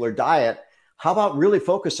particular diet, How about really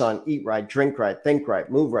focus on eat right, drink right, think right,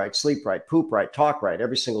 move right, sleep right, poop right, talk right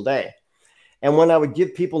every single day? And when I would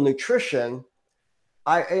give people nutrition,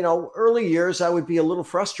 early years, I would be a little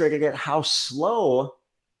frustrated at how slow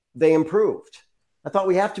they improved. I thought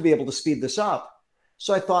we have to be able to speed this up.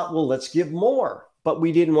 So I thought, well, let's give more. But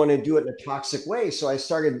we didn't want to do it in a toxic way. So I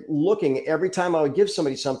started looking every time I would give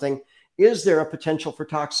somebody something, is there a potential for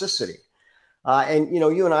toxicity? And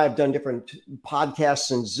you and I have done different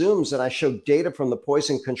podcasts and Zooms, and I showed data from the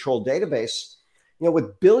poison control database.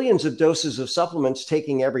 With billions of doses of supplements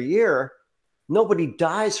taking every year, nobody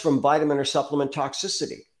dies from vitamin or supplement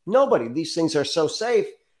toxicity. Nobody. These things are so safe,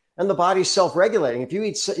 and the body's self-regulating. If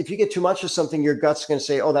you get too much of something, your gut's going to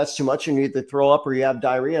say, "Oh, that's too much," and you either throw up or you have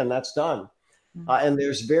diarrhea, and that's done. And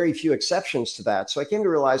there's very few exceptions to that. So I came to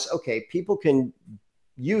realize, okay, people can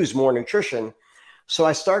use more nutrition. So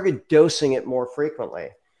I started dosing it more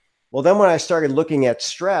frequently. Well, then when I started looking at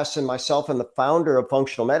stress, and myself and the founder of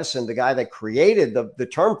functional medicine, the guy that created the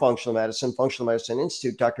term Functional Medicine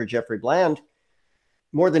Institute, Dr. Jeffrey Bland,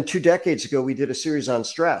 more than 2 decades ago, we did a series on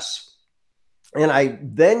stress. And I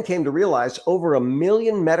then came to realize over 1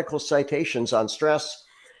 million medical citations on stress.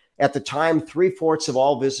 At the time, 3/4 of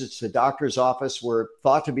all visits to the doctor's office were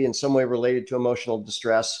thought to be in some way related to emotional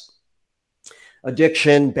distress.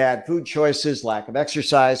 Addiction, bad food choices, lack of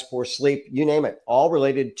exercise, poor sleep, you name it, all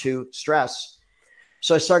related to stress.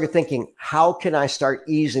 So I started thinking, how can I start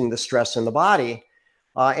easing the stress in the body?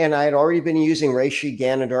 And I had already been using reishi,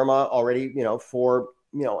 Ganoderma already, for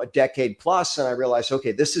a decade plus. And I realized,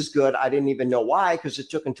 okay, this is good. I didn't even know why, because it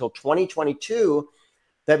took until 2022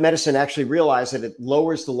 that medicine actually realized that it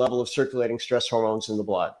lowers the level of circulating stress hormones in the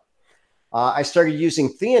blood. I started using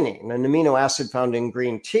theanine, an amino acid found in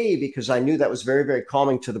green tea, because I knew that was very, very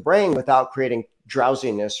calming to the brain without creating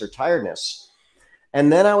drowsiness or tiredness. And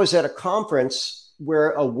then I was at a conference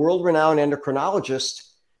where a world-renowned endocrinologist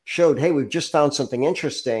showed, hey, we've just found something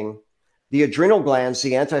interesting. The adrenal glands,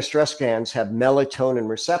 the anti-stress glands, have melatonin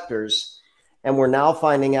receptors. And we're now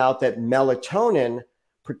finding out that melatonin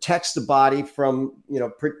protects the body from,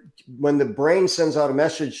 when the brain sends out a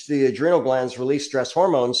message to the adrenal glands, release stress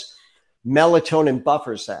hormones, melatonin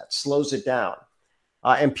buffers that, slows it down.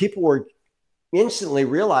 And people were instantly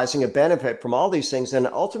realizing a benefit from all these things. And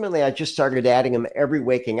ultimately, I just started adding them every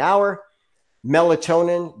waking hour.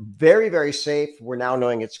 Melatonin, very, very safe. We're now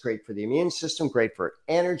knowing it's great for the immune system, great for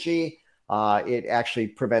energy. It actually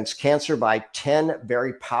prevents cancer by 10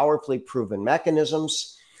 very powerfully proven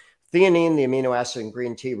mechanisms. Theanine, the amino acid in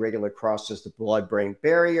green tea, regularly crosses the blood-brain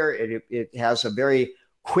barrier. It has a very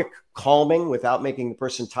quick calming without making the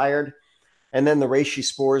person tired. And then the reishi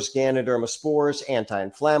spores, Ganoderma spores,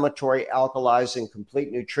 anti-inflammatory, alkalizing,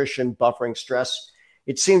 complete nutrition, buffering stress.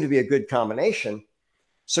 It seemed to be a good combination.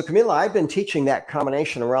 So Camilla, I've been teaching that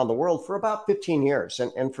combination around the world for about 15 years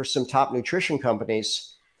and for some top nutrition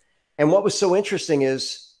companies. And what was so interesting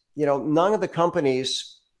is, none of the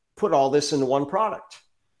companies put all this into one product.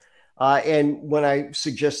 And when I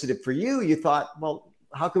suggested it for you, you thought, well,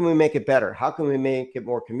 how can we make it better? How can we make it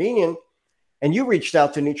more convenient? And you reached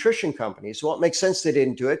out to nutrition companies. Well, it makes sense they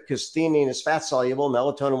didn't do it because theanine is fat soluble,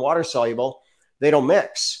 melatonin water soluble. They don't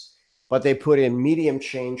mix, but they put in medium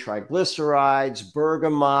chain triglycerides,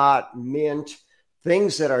 bergamot, mint,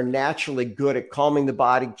 things that are naturally good at calming the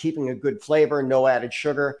body, keeping a good flavor, no added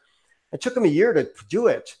sugar. It took them a year to do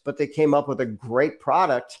it, but they came up with a great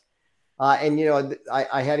product. And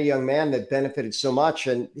I had a young man that benefited so much,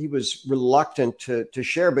 and he was reluctant to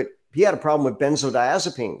share, but he had a problem with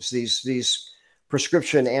benzodiazepines, these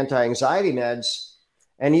prescription anti-anxiety meds.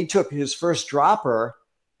 And he took his first dropper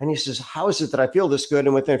and he says, how is it that I feel this good?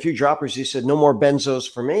 And within a few droppers, he said, no more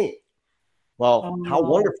benzos for me. Well, how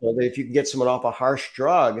wonderful that if you can get someone off a harsh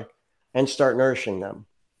drug and start nourishing them.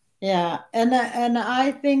 Yeah. And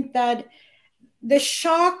I think that the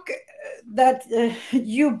shock that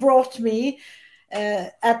you brought me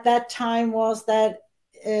at that time was that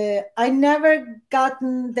I never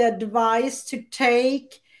gotten the advice to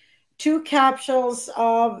take 2 capsules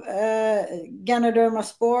of Ganoderma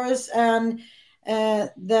spores and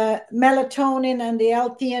the melatonin and the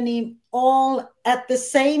L-theanine all at the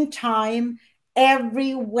same time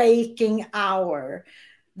every waking hour.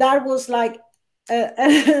 That was like,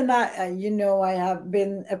 and I have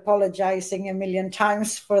been apologizing a million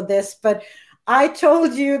times for this, but I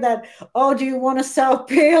told you that, do you want to sell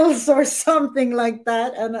pills or something like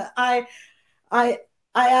that? And I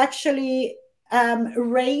actually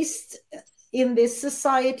raised in this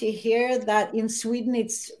society here that in Sweden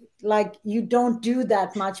it's like you don't do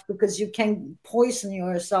that much because you can poison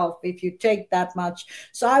yourself if you take that much.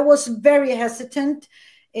 So I was very hesitant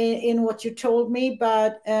in what you told me,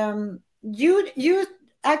 but you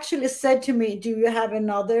actually said to me, do you have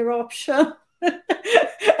another option?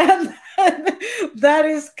 And that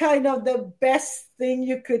is kind of the best thing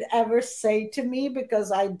you could ever say to me,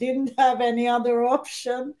 because I didn't have any other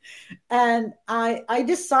option. And I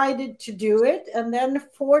decided to do it. And then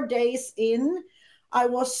 4 days in, I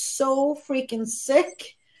was so freaking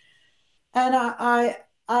sick. And I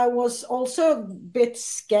was also a bit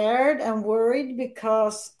scared and worried,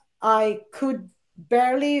 because I could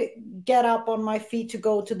barely get up on my feet to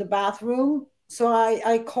go to the bathroom. So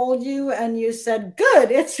I called you and you said, good,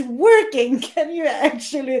 it's working. Can you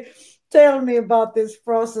actually tell me about this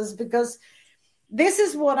process? Because this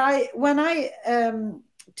is what when I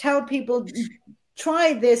tell people,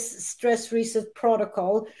 try this stress reset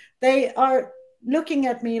protocol, they are looking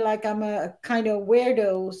at me like I'm a kind of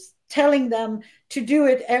weirdo, telling them to do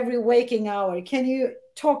it every waking hour. Can you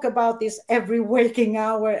talk about this every waking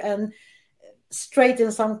hour and straighten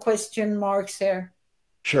some question marks here?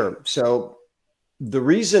 Sure. So the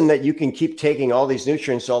reason that you can keep taking all these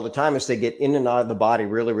nutrients all the time is they get in and out of the body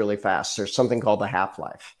really, really fast. There's something called the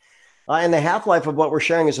half-life. And the half-life of what we're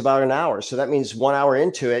sharing is about an hour. So that means 1 hour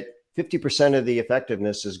into it, 50% of the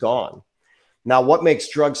effectiveness is gone. Now, what makes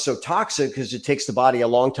drugs so toxic? Because it takes the body a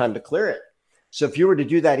long time to clear it. So if you were to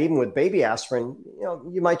do that even with baby aspirin,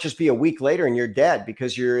 you might just be a week later and you're dead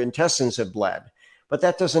because your intestines have bled. But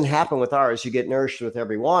that doesn't happen with ours. You get nourished with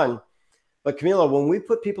every one. But Camila, when we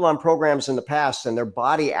put people on programs in the past and their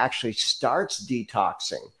body actually starts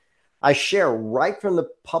detoxing, I share right from the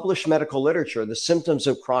published medical literature, the symptoms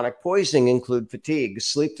of chronic poisoning include fatigue,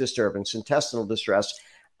 sleep disturbance, intestinal distress,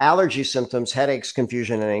 allergy symptoms, headaches,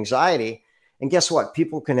 confusion, and anxiety. And guess what?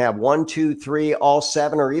 People can have 1, 2, 3, all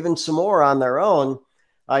 7, or even some more on their own.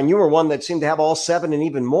 And you were one that seemed to have all 7 and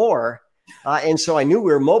even more. And so I knew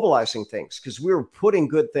we were mobilizing things because we were putting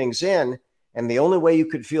good things in. And the only way you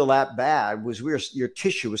could feel that bad was your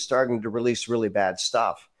tissue was starting to release really bad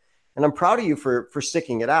stuff. And I'm proud of you for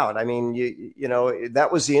sticking it out. I mean, you know,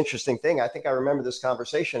 that was the interesting thing. I think I remember this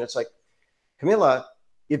conversation. It's like, Camila,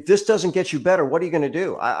 if this doesn't get you better, what are you going to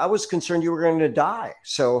do? I was concerned you were going to die.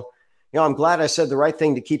 So, I'm glad I said the right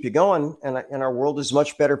thing to keep you going. And our world is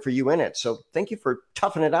much better for you in it. So thank you for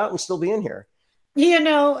toughing it out and still being here.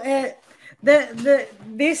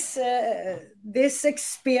 This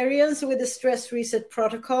experience with the stress reset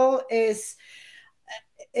protocol is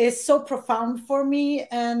so profound for me,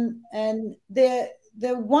 and the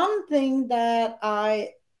one thing that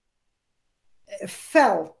I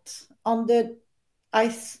felt on the I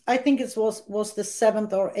think it was the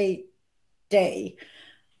 7th or 8th day,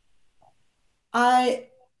 I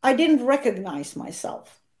didn't recognize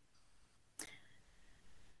myself.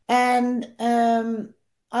 And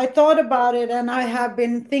I thought about it, and I have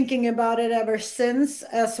been thinking about it ever since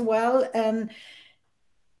as well. And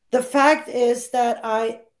the fact is that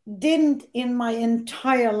I didn't in my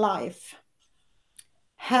entire life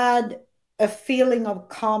had a feeling of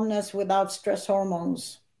calmness without stress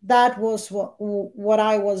hormones. That was what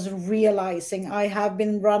I was realizing. I have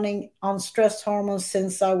been running on stress hormones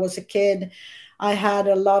since I was a kid. I had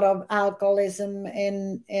a lot of alcoholism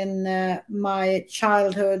in my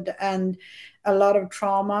childhood and a lot of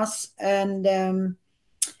traumas. And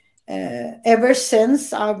ever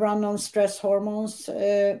since, I've run on stress hormones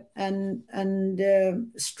and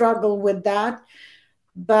struggle with that.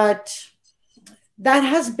 But that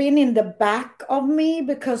has been in the back of me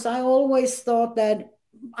because I always thought that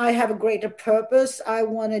I have a greater purpose. I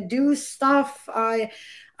want to do stuff. I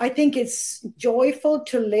think it's joyful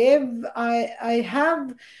to live. I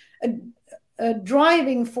have a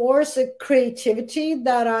driving force, a creativity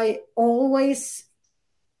that I always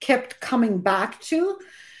kept coming back to,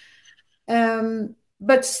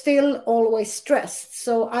 but still always stressed.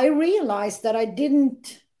 So I realized that I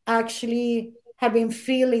didn't actually have been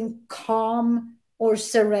feeling calm or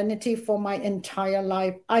serenity for my entire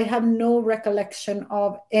life. I have no recollection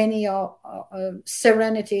of any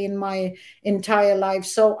serenity in my entire life.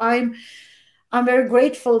 So I'm very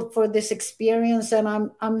grateful for this experience,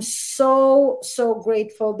 and I'm so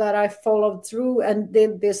grateful that I followed through and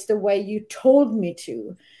did this the way you told me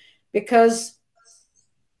to, because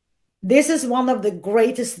this is one of the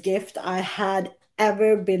greatest gifts I had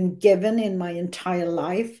ever been given in my entire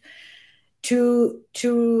life, to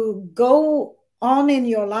go on in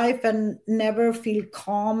your life and never feel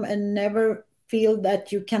calm and never feel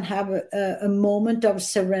that you can have a moment of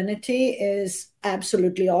serenity is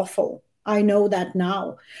absolutely awful. I know that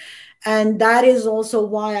now. And that is also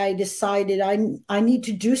why I decided I need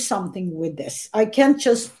to do something with this. I can't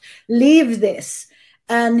just leave this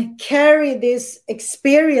and carry this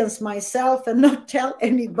experience myself and not tell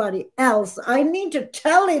anybody else. I need to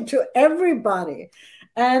tell it to everybody.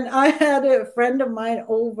 And I had a friend of mine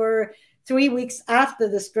over 3 weeks after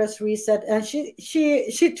the stress reset, and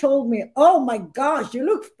she told me, "Oh my gosh, you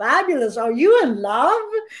look fabulous. Are you in love?"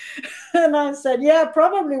 And I said, "Yeah,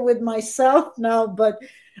 probably with myself now, but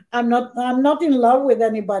I'm not in love with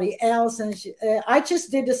anybody else." And I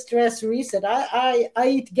just did a stress reset. I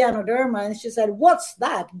eat Ganoderma, and she said, "What's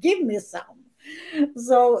that? Give me some."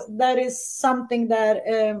 So that is something that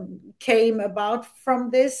came about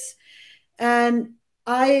from this. And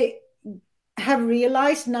I have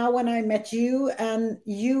realized now, when I met you and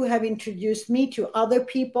you have introduced me to other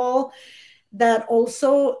people that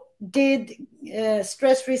also did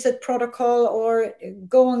stress reset protocol or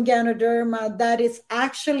go on Ganoderma, that is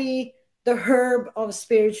actually the herb of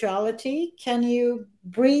spirituality. Can you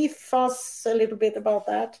brief us a little bit about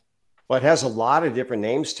that? Well, it has a lot of different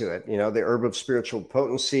names to it. You know, the herb of spiritual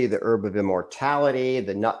potency, the herb of immortality,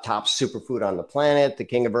 the nut top superfood on the planet, the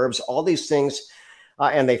king of herbs, all these things,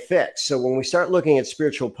 and they fit. So when we start looking at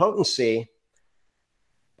spiritual potency,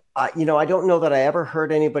 I don't know that I ever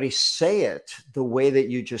heard anybody say it the way that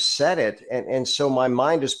you just said it. And so my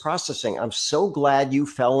mind is processing. I'm so glad you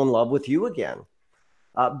fell in love with you again,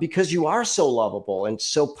 because you are so lovable and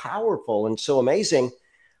so powerful and so amazing.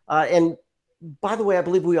 And by the way, I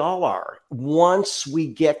believe we all are. Once we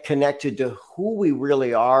get connected to who we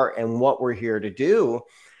really are and what we're here to do.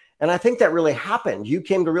 And I think that really happened. You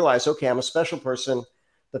came to realize, okay, I'm a special person.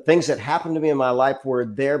 The things that happened to me in my life were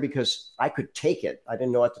there because I could take it. I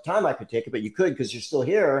didn't know at the time I could take it, but you could because you're still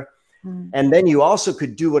here. Mm. And then you also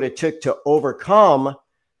could do what it took to overcome,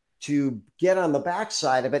 to get on the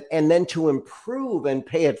backside of it, and then to improve and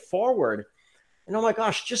pay it forward. And oh my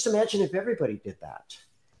gosh, just imagine if everybody did that.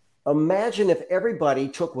 Imagine if everybody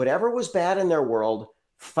took whatever was bad in their world,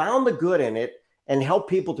 found the good in it, and helped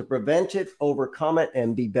people to prevent it, overcome it,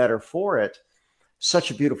 and be better for it.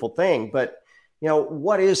 Such a beautiful thing. But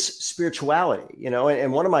what is spirituality?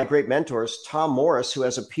 And one of my great mentors, Tom Morris, who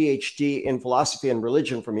has a PhD in philosophy and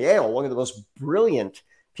religion from Yale, one of the most brilliant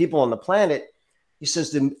people on the planet, he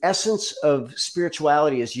says the essence of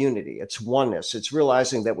spirituality is unity. It's oneness. It's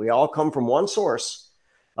realizing that we all come from one source,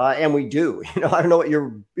 and we do. I don't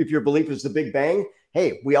know if your belief is the Big Bang.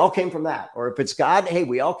 Hey, we all came from that. Or if it's God, hey,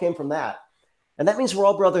 we all came from that. And that means we're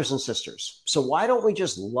all brothers and sisters. So why don't we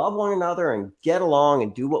just love one another and get along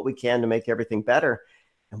and do what we can to make everything better?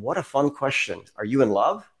 And what a fun question. Are you in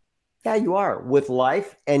love? Yeah, you are, with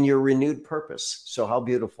life and your renewed purpose. So how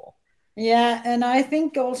beautiful. Yeah, and I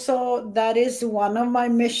think also that is one of my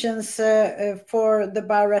missions for the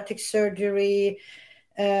bariatric surgery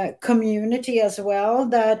community as well,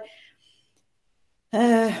 that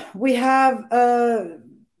we have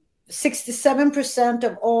 67%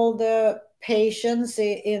 of all the patients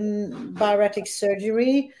in bariatric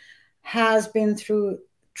surgery has been through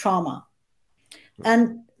trauma.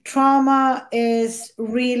 And trauma is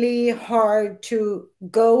really hard to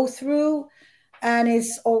go through, and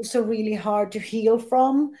it's also really hard to heal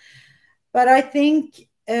from. But I think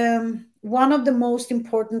one of the most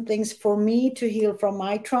important things for me to heal from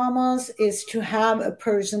my traumas is to have a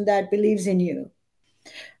person that believes in you,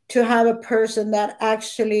 to have a person that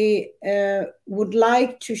actually would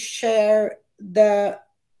like to share the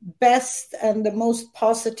best and the most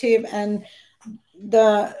positive and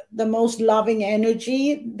the most loving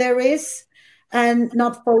energy there is, and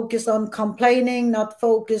not focus on complaining, not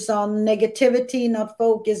focus on negativity, not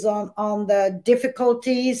focus on the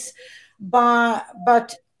difficulties, but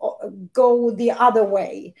go the other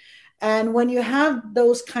way. And when you have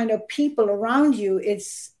those kind of people around you,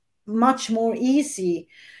 it's much more easy.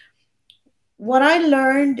 What I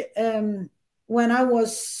learned when I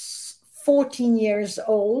was 14 years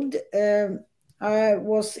old, I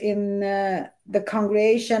was in the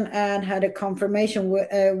congregation and had a confirmation with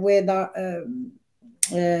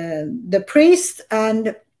the priest,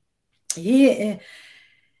 and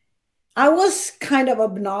I was kind of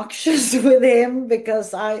obnoxious with him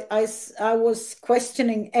because I was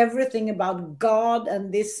questioning everything about God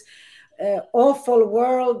and this awful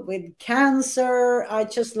world with cancer. I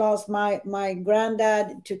just lost my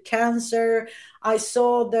granddad to cancer. I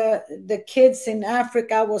saw the kids in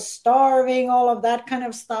Africa was starving, all of that kind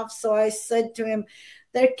of stuff. So I said to him,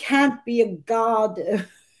 there can't be a God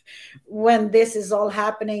when this is all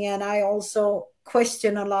happening. And I also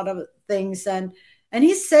question a lot of things. And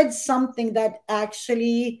he said something that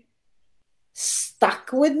actually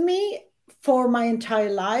stuck with me for my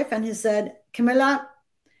entire life. And he said, Camilla,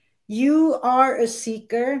 you are a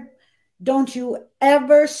seeker. Don't you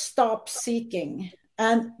ever stop seeking.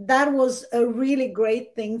 And that was a really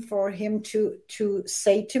great thing for him to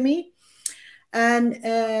say to me.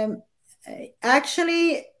 And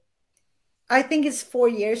actually, I think it's 4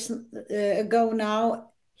 years ago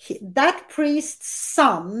now, that priest's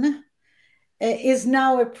son is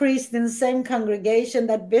now a priest in the same congregation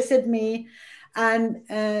that visited me. And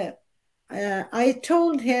I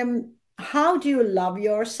told him, how do you love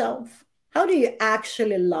yourself? How do you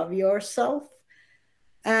actually love yourself?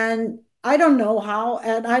 And I don't know how,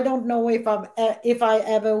 and I don't know if I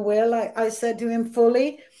ever will. I said to him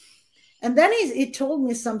fully. And then he told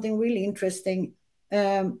me something really interesting,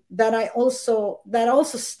 that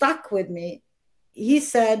also stuck with me. He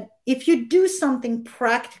said, if you do something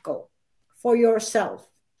practical for yourself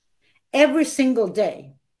every single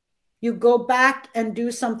day, you go back and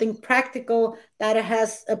do something practical that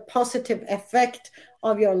has a positive effect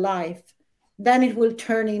of your life, then it will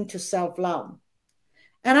turn into self-love.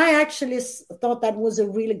 And I actually thought that was a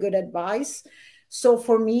really good advice. So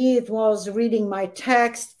for me, it was reading my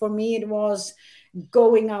text. For me, it was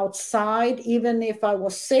going outside. Even if I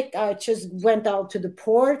was sick, I just went out to the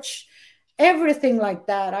porch. Everything like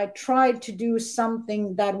that. I tried to do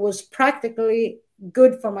something that was practically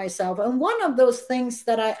good for myself. And one of those things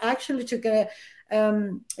that I actually took a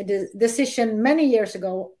decision many years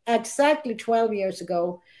ago, exactly 12 years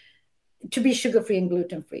ago, to be sugar-free and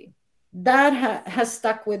gluten-free. That has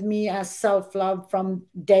stuck with me as self-love from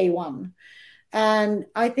day one. And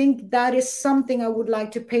I think that is something I would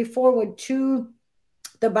like to pay forward to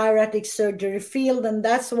the bariatric surgery field. And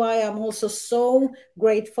that's why I'm also so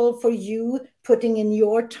grateful for you putting in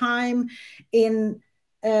your time in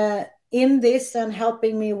this and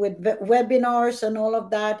helping me with webinars and all of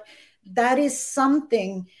that. That is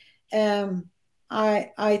something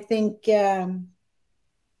I think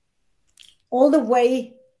all the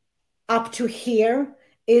way up to here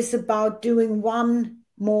is about doing one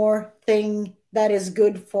more thing that is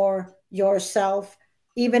good for yourself,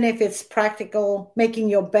 even if it's practical, making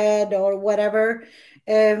your bed or whatever.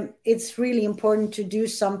 It's really important to do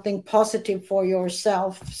something positive for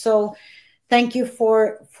yourself. So thank you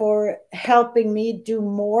for helping me do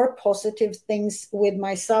more positive things with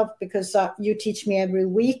myself, because you teach me every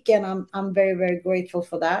week, and I'm very, very grateful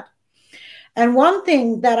for that. And one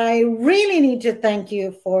thing that I really need to thank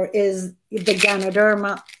you for is the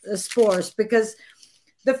Ganoderma spores, because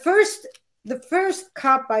the first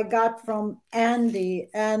cup I got from Andy,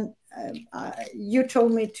 and you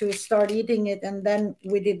told me to start eating it, and then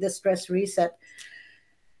we did the stress reset.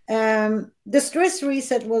 The stress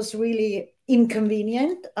reset was really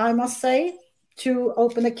inconvenient, I must say, to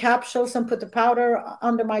open the capsules and put the powder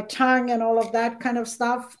under my tongue and all of that kind of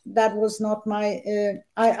stuff. That was not my,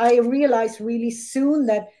 I realized really soon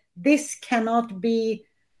that this cannot be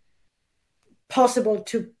possible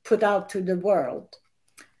to put out to the world.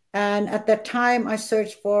 And at that time, I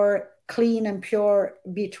searched for clean and pure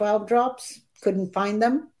B12 drops, couldn't find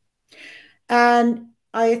them. And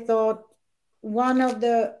I thought one of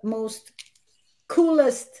the most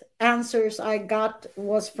coolest answers I got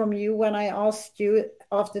was from you when I asked you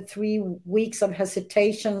after 3 weeks of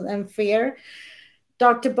hesitation and fear,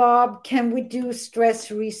 Dr. Bob, can we do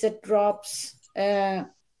stress reset drops?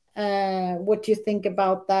 What do you think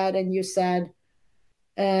about that? And you said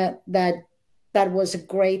that was a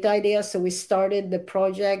great idea. So we started the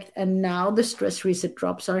project, and now the stress reset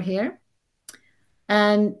drops are here.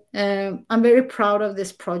 And I'm very proud of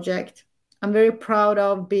this project. I'm very proud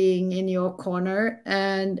of being in your corner,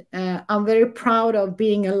 and I'm very proud of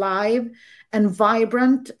being alive and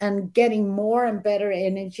vibrant and getting more and better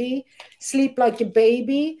energy, sleep like a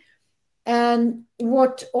baby. And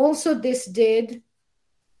what also this did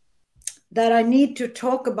that I need to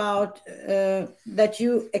talk about, that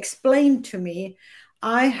you explained to me,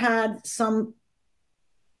 I had some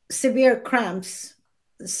severe cramps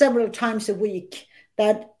several times a week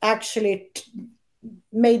that actually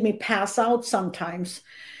made me pass out sometimes.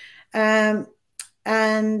 And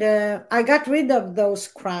I got rid of those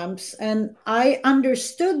cramps, and I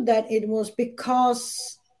understood that it was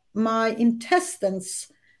because my intestines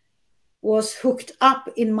was hooked up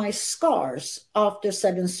in my scars after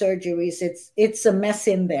 7 surgeries. It's a mess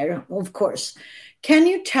in there, of course. Can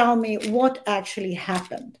you tell me what actually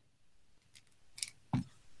happened?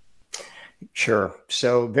 Sure.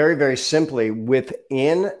 So very, very simply,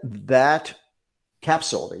 within that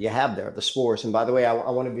capsule that you have there, the spores. And by the way, I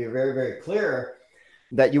want to be very, very clear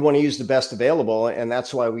that you want to use the best available. And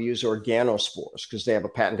that's why we use organospores, because they have a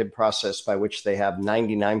patented process by which they have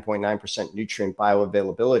 99.9% nutrient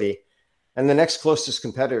bioavailability. And the next closest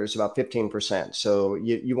competitor is about 15%. So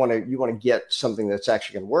you want to get something that's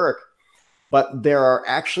actually going to work. But there are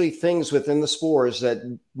actually things within the spores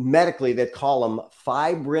that medically they call them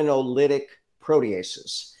fibrinolytic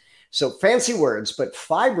proteases. So fancy words, but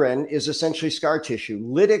fibrin is essentially scar tissue.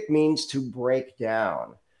 Lytic means to break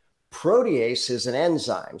down. Protease is an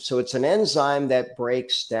enzyme. So it's an enzyme that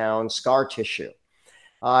breaks down scar tissue.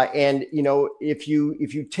 And if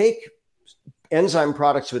you take enzyme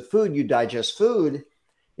products with food, you digest food.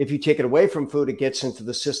 If you take it away from food, it gets into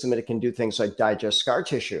the system and it can do things like digest scar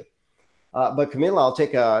tissue. But Camilla, I'll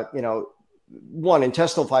take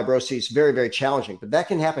intestinal fibrosis, very, very challenging, but that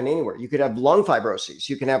can happen anywhere. You could have lung fibrosis,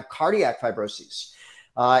 you can have cardiac fibrosis,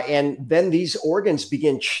 and then these organs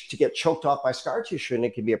begin to get choked off by scar tissue, and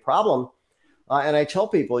it can be a problem. And I tell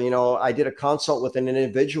people, I did a consult with an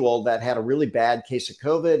individual that had a really bad case of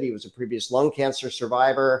COVID. He was a previous lung cancer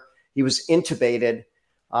survivor. He was intubated.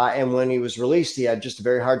 And when he was released, he had just a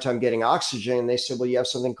very hard time getting oxygen. And they said, well, you have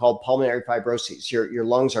something called pulmonary fibrosis. Your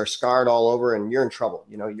lungs are scarred all over and you're in trouble.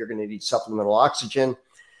 You're going to need supplemental oxygen.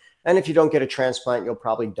 And if you don't get a transplant, you'll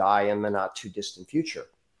probably die in the not too distant future.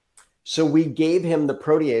 So we gave him the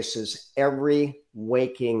proteases every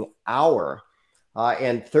waking hour.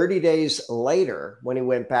 And 30 days later, when he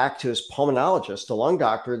went back to his pulmonologist, the lung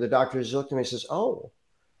doctor, the doctor just looked at me and says, oh,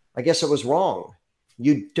 I guess I was wrong.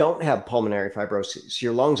 You don't have pulmonary fibrosis.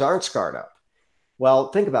 Your lungs aren't scarred up. Well,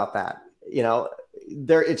 think about that.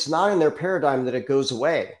 It's not in their paradigm that it goes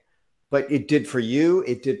away, but it did for you,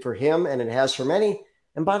 it did for him, and it has for many.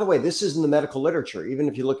 And by the way, this is in the medical literature. Even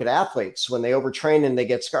if you look at athletes, when they overtrain and they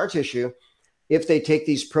get scar tissue, if they take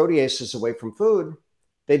these proteases away from food,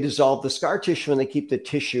 they dissolve the scar tissue and they keep the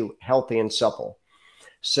tissue healthy and supple.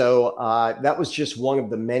 So that was just one of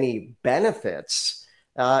the many benefits.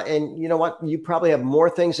 And you know what? You probably have more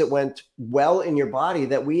things that went well in your body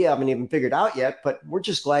that we haven't even figured out yet, but we're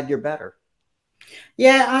just glad you're better.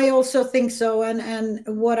 Yeah, I also think so. And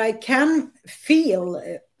what I can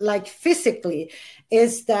feel like physically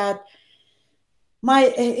is that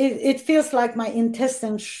it feels like my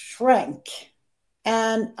intestines shrank.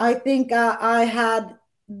 And I think I had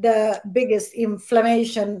the biggest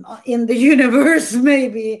inflammation in the universe,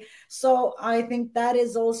 maybe. So I think that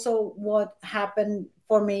is also what happened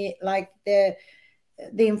for me. Like the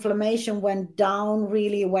inflammation went down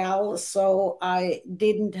really well. So I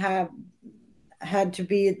didn't had to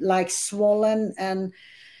be like swollen. And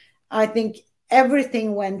I think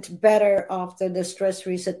everything went better after the stress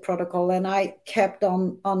reset protocol. And I kept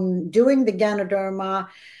on doing the Ganoderma.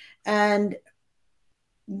 And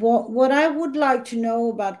what I would like to know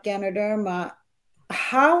about Ganoderma,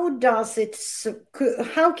 how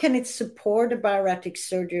can it support a bariatric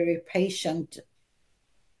surgery patient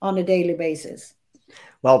on a daily basis?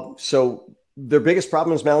 Well, so their biggest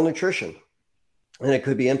problem is malnutrition. And it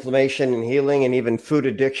could be inflammation and healing and even food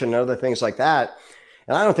addiction and other things like that.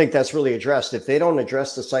 And I don't think that's really addressed. If they don't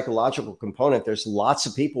address the psychological component, there's lots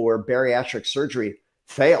of people where bariatric surgery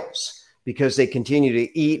fails because they continue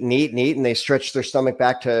to eat and eat and eat, and they stretch their stomach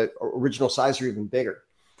back to original size or even bigger.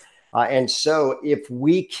 And so if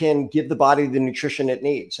we can give the body the nutrition it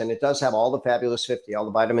needs, and it does have all the fabulous 50, all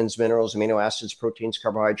the vitamins, minerals, amino acids, proteins,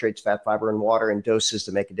 carbohydrates, fat, fiber, and water in doses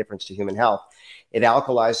to make a difference to human health. It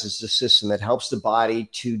alkalizes the system. It helps the body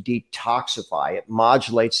to detoxify. It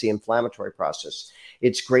modulates the inflammatory process.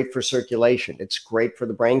 It's great for circulation. It's great for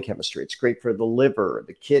the brain chemistry. It's great for the liver,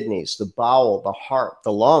 the kidneys, the bowel, the heart,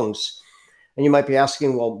 the lungs. And you might be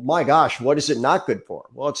asking, well, my gosh, what is it not good for?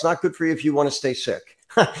 Well, it's not good for you if you want to stay sick.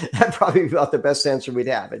 That'd probably be about the best answer we'd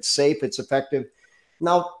have. It's safe. It's effective.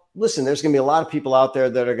 Now, listen, there's going to be a lot of people out there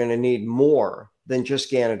that are going to need more than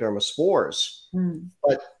just Ganoderma spores.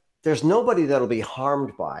 But there's nobody that'll be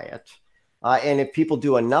harmed by it. And if people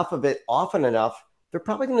do enough of it often enough, they're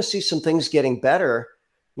probably going to see some things getting better,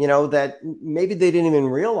 that maybe they didn't even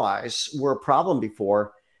realize were a problem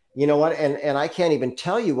before. You know what? And I can't even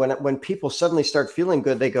tell you when people suddenly start feeling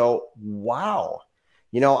good, they go, wow,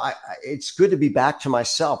 it's good to be back to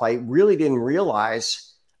myself. I really didn't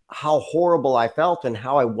realize how horrible I felt and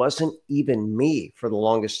how I wasn't even me for the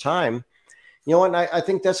longest time. And I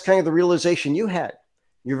think that's kind of the realization you had.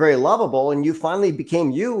 You're very lovable and you finally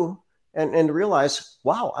became you and realize,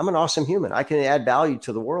 wow, I'm an awesome human. I can add value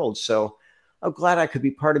to the world. So I'm glad I could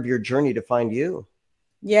be part of your journey to find you.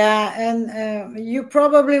 Yeah, and you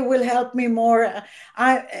probably will help me more.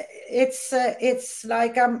 It's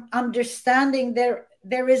like I'm understanding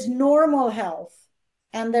there is normal health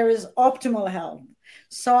and there is optimal health.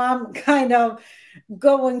 So I'm kind of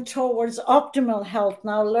going towards optimal health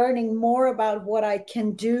now, learning more about what I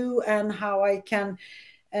can do and how I can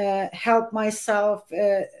help myself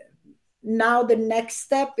now the next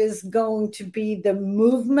step is going to be the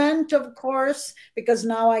movement, of course, because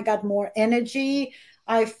now I got more energy.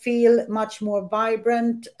 I feel much more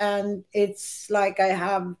vibrant, and it's like I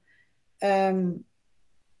have the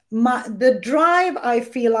drive I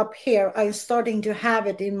feel up here. I'm starting to have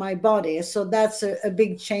it in my body, so that's a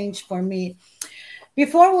big change for me.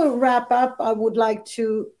 Before we wrap up, I would like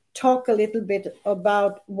to talk a little bit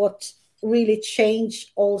about what really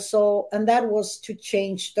changed also, and that was to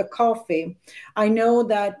change the coffee. I know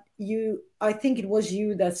that I think it was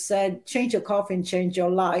you that said, change your coffee and change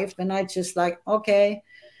your life. And I just like, okay.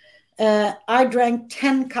 I drank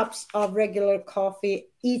 10 cups of regular coffee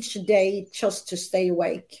each day just to stay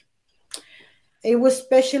awake. It was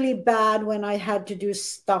especially bad when I had to do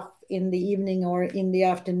stuff in the evening or in the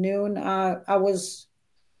afternoon. I was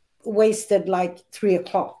wasted like 3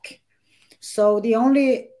 o'clock. So the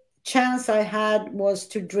only chance I had was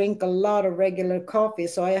to drink a lot of regular coffee.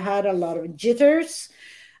 So I had a lot of jitters,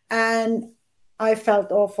 and I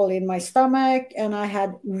felt awful in my stomach, and I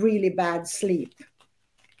had really bad sleep.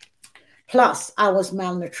 Plus, I was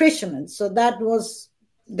malnutrition. So that was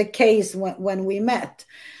the case when we met.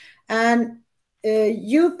 And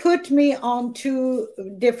you put me on two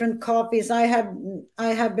different coffees. I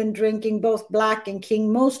have been drinking both black and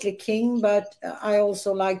king, mostly king, but I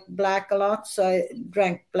also like black a lot, so I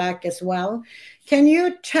drank black as well. Can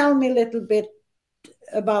you tell me a little bit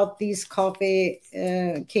about these coffee,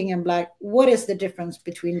 king and black? What is the difference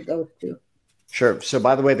between those two? Sure. So,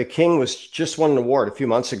 by the way, the King was just won an award a few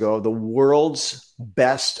months ago, the world's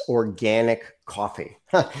best organic coffee.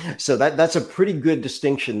 So that's a pretty good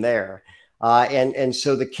distinction there. And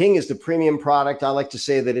so the King is the premium product. I like to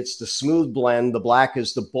say that it's the smooth blend. The black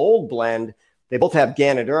is the bold blend. They both have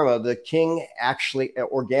Ganoderma. The King actually,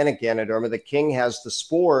 organic Ganoderma. The King has the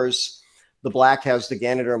spores. The black has the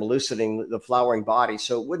Ganoderma lucidum, the flowering body.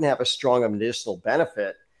 So it wouldn't have a strong medicinal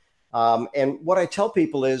benefit. And what I tell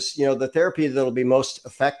people is, the therapy that'll be most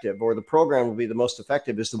effective, or the program will be the most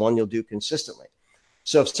effective, is the one you'll do consistently.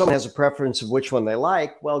 So if someone has a preference of which one they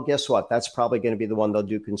like, well, guess what? That's probably going to be the one they'll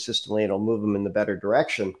do consistently. It'll move them in the better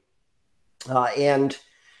direction. I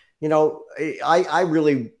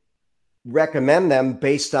really recommend them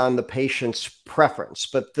based on the patient's preference.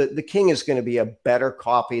 But the King is going to be a better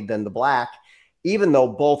coffee than the black, even though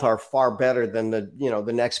both are far better than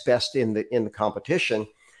the next best in the competition.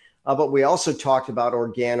 But we also talked about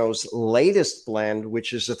Organo's latest blend,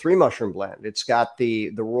 which is a 3-mushroom blend. It's got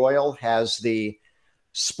the Royal has the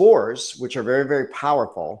spores, which are very, very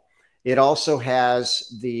powerful. It also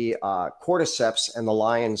has the cordyceps and the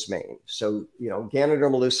lion's mane. So,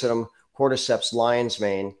 Ganoderma lucidum, cordyceps, lion's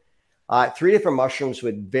mane, 3 different mushrooms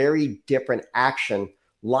with very different action.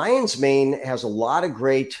 Lion's mane has a lot of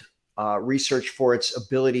great research for its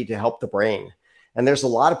ability to help the brain. And there's a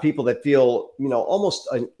lot of people that feel, almost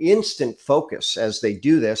an instant focus as they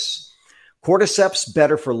do this. Cordyceps,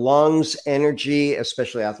 better for lungs, energy,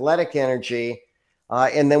 especially athletic energy.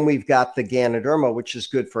 And then we've got the Ganoderma, which is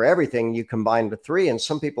good for everything. You combine the 3, and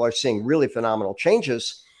some people are seeing really phenomenal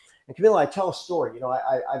changes. And Camilla, I tell a story.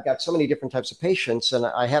 I've got so many different types of patients, and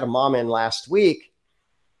I had a mom in last week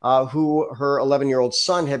who her 11-year-old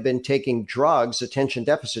son had been taking drugs, attention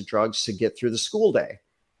deficit drugs, to get through the school day.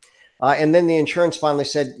 And then the insurance finally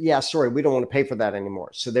said, yeah, sorry, we don't want to pay for that anymore.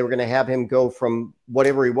 So they were going to have him go from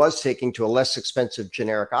whatever he was taking to a less expensive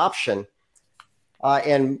generic option.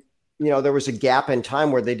 There was a gap in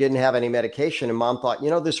time where they didn't have any medication. And mom thought,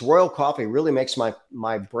 this Royal coffee really makes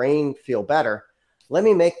my brain feel better. Let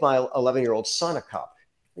me make my 11-year-old son a cup.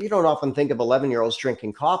 You don't often think of 11-year-olds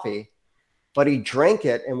drinking coffee, but he drank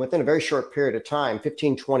it. And within a very short period of time,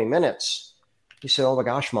 15, 20 minutes, he said, oh my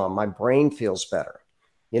gosh, Mom, my brain feels better.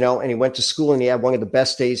 And he went to school and he had one of the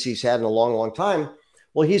best days he's had in a long, long time.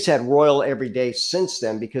 Well, he's had Royal every day since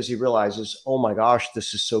then because he realizes, oh my gosh,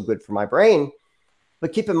 this is so good for my brain.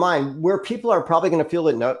 But keep in mind, where people are probably going to feel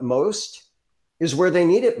it most is where they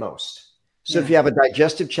need it most. So if you have a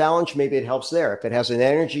digestive challenge, maybe it helps there. If it has an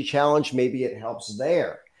energy challenge, maybe it helps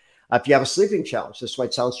there. If you have a sleeping challenge, this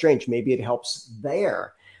might sound strange, maybe it helps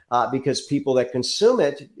there. Because people that consume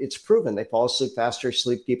it, it's proven they fall asleep faster,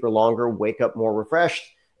 sleep deeper, longer, wake up more refreshed.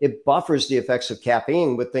 It buffers the effects of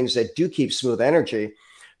caffeine with things that do keep smooth energy.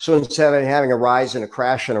 So instead of having a rise and a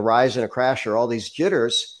crash and a rise and a crash or all these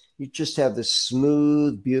jitters, you just have this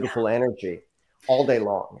smooth, beautiful energy all day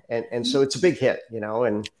long. And so it's a big hit,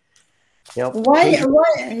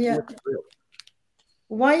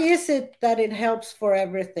 Why is it that it helps for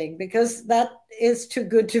everything? Because that is too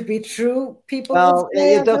good to be true. Well,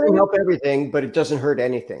 it doesn't help everything, but it doesn't hurt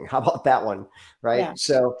anything. How about that one? Right. Yeah.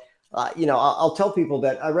 So I'll tell people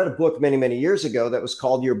that I read a book many, many years ago that was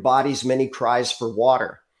called Your Body's Many Cries for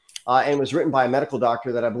Water. And it was written by a medical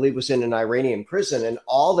doctor that I believe was in an Iranian prison. And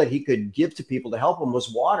all that he could give to people to help them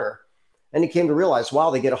was water. And he came to realize, wow,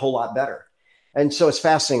 they get a whole lot better. And so it's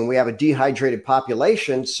fascinating. We have a dehydrated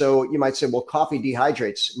population. So you might say, well, coffee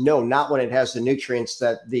dehydrates. No, not when it has the nutrients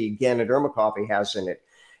that the Ganoderma coffee has in it.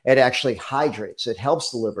 It actually hydrates. It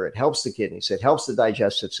helps the liver. It helps the kidneys. It helps the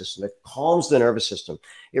digestive system. It calms the nervous system.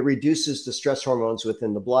 It reduces the stress hormones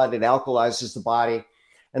within the blood. It alkalizes the body.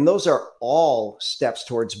 And those are all steps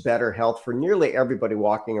towards better health for nearly everybody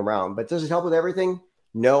walking around. But does it help with everything?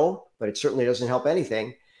 No, but it certainly doesn't help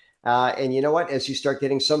anything. And you know what? As you start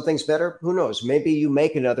getting some things better, who knows? Maybe you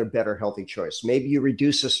make another better healthy choice. Maybe you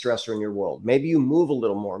reduce a stressor in your world. Maybe you move a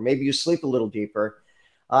little more. Maybe you sleep a little deeper.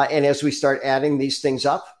 And as we start adding these things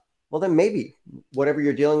up, well, then maybe whatever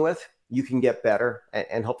you're dealing with, you can get better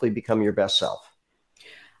and hopefully become your best self.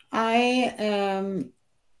 I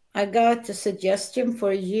got a suggestion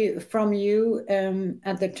from you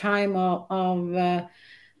at the time of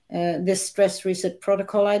this stress reset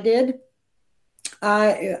protocol I did.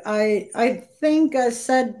 I think I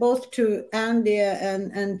said both to Andy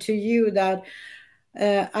and to you that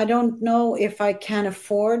I don't know if I can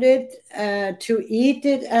afford it to eat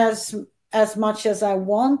it as much as I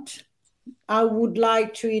want. I would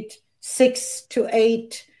like to eat 6 to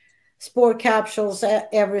 8 spore capsules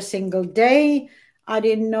every single day. I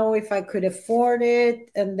didn't know if I could afford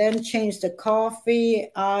it, and then change the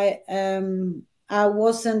coffee. I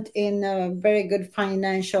wasn't in a very good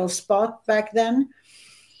financial spot back then.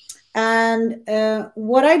 And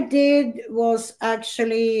what I did was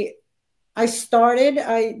actually, I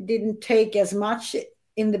didn't take as much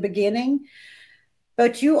in the beginning,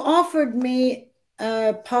 but you offered me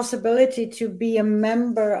a possibility to be a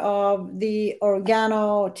member of the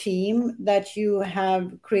Organo team that you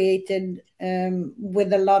have created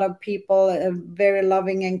with a lot of people, a very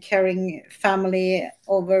loving and caring family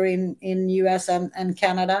over in US and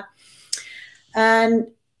Canada. And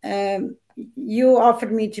you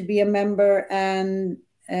offered me to be a member, and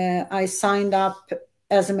I signed up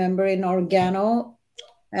as a member in Organo.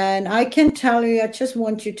 And I can tell you, I just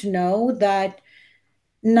want you to know that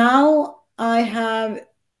now I have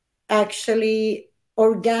actually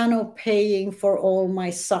Organo paying for all my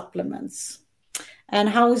supplements. And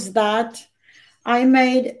how's that? I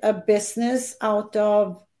made a business out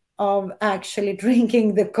of actually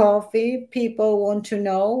drinking the coffee. People want to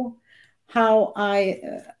know how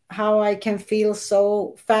I can feel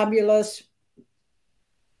so fabulous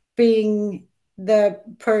being the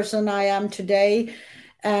person I am today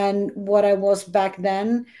and what I was back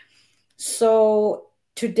then. So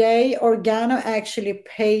today, Organo actually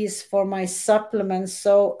pays for my supplements.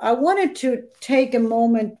 So I wanted to take a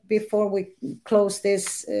moment before we close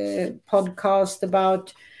this podcast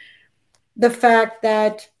about the fact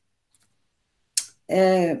that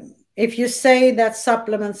if you say that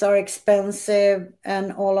supplements are expensive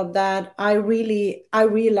and all of that, I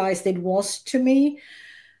realized it was to me.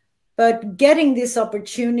 But getting this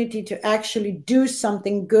opportunity to actually do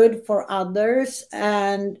something good for others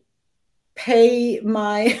and pay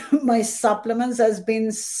my supplements has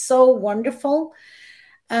been so wonderful.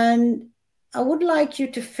 And I would like you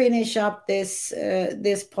to finish up this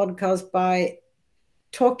podcast by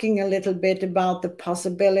talking a little bit about the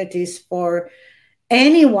possibilities for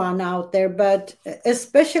anyone out there, but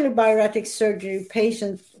especially bariatric surgery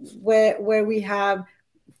patients where we have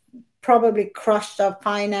probably crushed our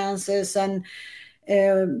finances and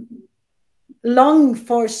long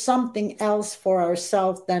for something else for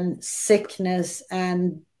ourselves than sickness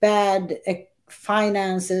and bad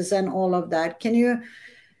finances and all of that. Can you,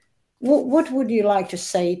 what would you like to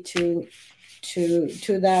say to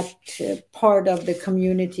that part of the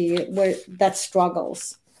community where that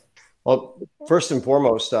struggles? Well, first and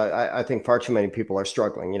foremost, I think far too many people are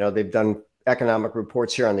struggling. You know, they've done economic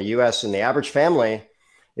reports here on the U.S. and the average family,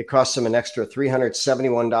 it costs them an extra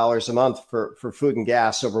 $371 a month for food and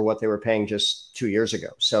gas over what they were paying just 2 years ago.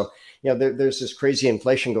 So, you know, there's this crazy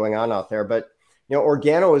inflation going on out there. But, you know,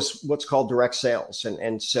 Organo is what's called direct sales.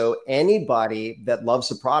 And so anybody that loves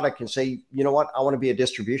the product can say, you know what, I want to be a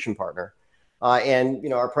distribution partner. And, you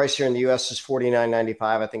know, our price here in the U.S. is $49.95.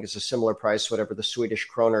 I think it's a similar price, whatever the Swedish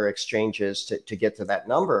kroner exchange is to get to that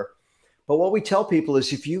number. But what we tell people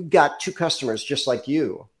is if you've got two customers just like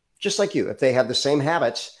you, if they have the same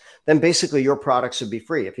habits, then basically your products would be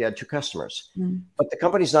free if you had two customers. But the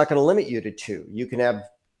company's not going to limit you to two. You can have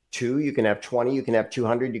 2, you can have 20, you can have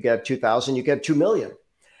 200, you can have 2,000, you can have 2 million.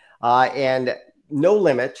 And no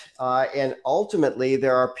limit. And ultimately,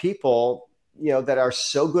 there are people, you know, that are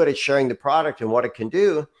so good at sharing the product and what it can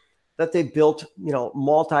do that they've built,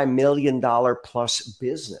 multi-million-dollar plus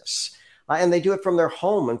business. And they do it from their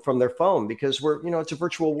home and from their phone because it's a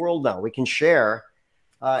virtual world now. We can share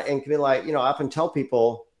and can be like, I often tell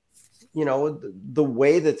people, the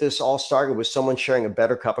way that this all started was someone sharing a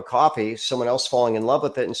better cup of coffee, someone else falling in love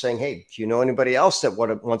with it and saying, hey, do you know anybody else that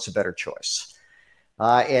wants a better choice?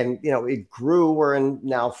 And it grew. We're in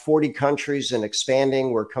now 40 countries and expanding.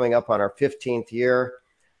 We're coming up on our 15th year.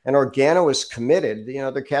 And Organo is committed.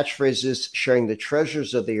 Their catchphrase is sharing the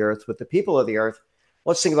treasures of the earth with the people of the earth.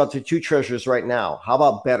 Let's think about the two treasures right now. How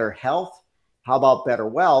about better health? How about better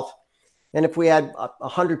wealth? And if we had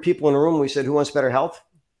 100 people in a room, we said, who wants better health?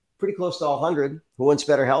 Pretty close to all 100. Who wants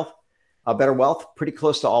better health? Better wealth? Pretty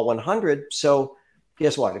close to all 100. So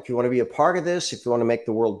guess what? If you want to be a part of this, if you want to make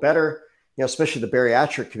the world better, especially the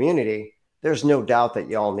bariatric community, there's no doubt that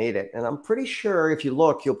you all need it. And I'm pretty sure if you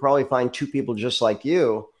look, you'll probably find two people just like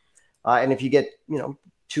you. And if you get,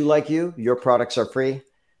 two like you, your products are free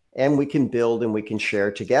and we can build and we can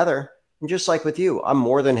share together. And just like with you, I'm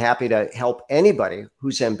more than happy to help anybody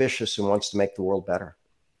who's ambitious and wants to make the world better.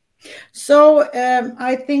 So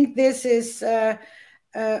I think this is a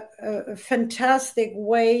fantastic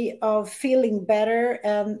way of feeling better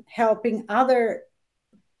and helping other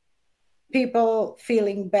people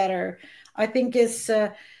feeling better. I think it's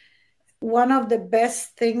one of the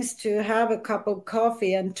best things to have a cup of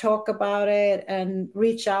coffee and talk about it and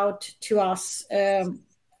reach out to us.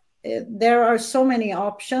 There are so many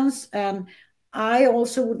options. And I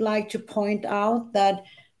also would like to point out that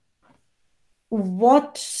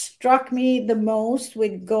what struck me the most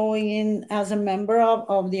with going in as a member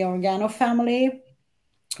of the Organo family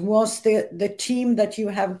was the team that you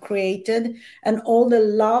have created and all the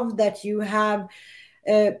love that you have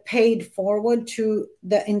paid forward to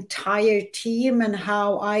the entire team, and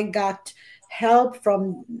how I got help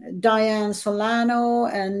from Diane Solano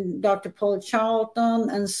and Dr. Paul Charlton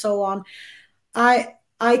and so on. I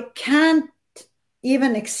can't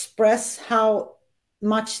even express how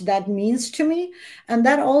much that means to me. And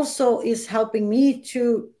that also is helping me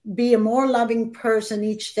to be a more loving person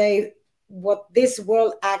each day, what this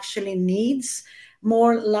world actually needs,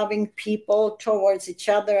 more loving people towards each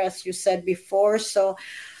other, as you said before. So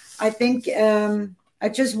I think I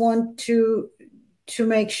just want to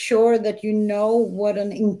make sure that you know what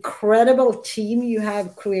an incredible team you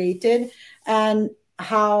have created, and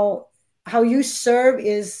how you serve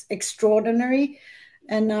is extraordinary.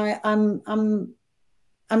 And I'm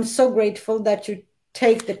so grateful that you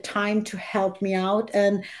take the time to help me out.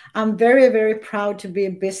 And I'm very, very proud to be a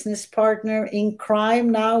business partner in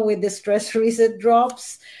crime now with the Stress Reset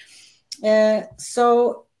Drops.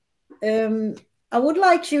 So I would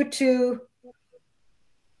like you to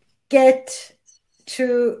get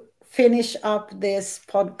to finish up this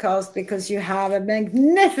podcast, because you have a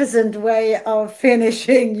magnificent way of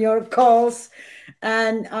finishing your calls.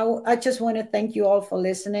 And I just want to thank you all for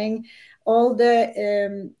listening. All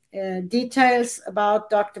the details about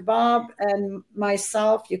Dr. Bob and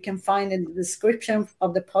myself, you can find in the description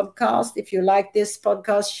of the podcast. If you like this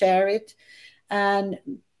podcast, share it. And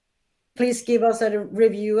please give us a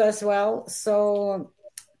review as well. So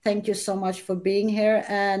thank you so much for being here.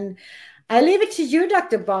 And I leave it to you,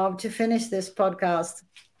 Dr. Bob, to finish this podcast.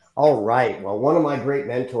 All right. Well, one of my great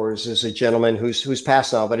mentors is a gentleman who's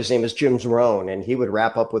passed now, but his name is Jim Rohn, and he would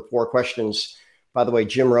wrap up with 4 questions. By the way,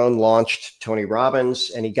 Jim Rohn launched Tony Robbins,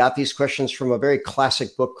 and he got these questions from a very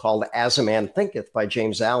classic book called As a Man Thinketh by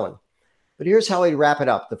James Allen. But here's how he'd wrap it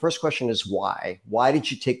up. The first question is why? Why did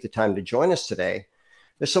you take the time to join us today?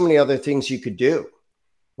 There's so many other things you could do.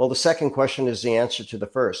 Well, the second question is the answer to the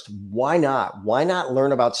first. Why not? Why not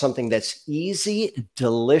learn about something that's easy,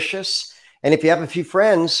 delicious, and if you have a few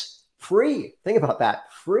friends, free? Think about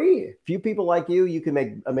that. Free. A few people like you can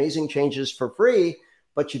make amazing changes for free,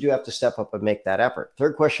 but you do have to step up and make that effort.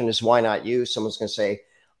 Third question is why not you? Someone's going to say,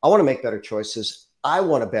 I want to make better choices. I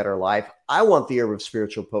want a better life. I want the herb of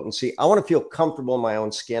spiritual potency. I want to feel comfortable in my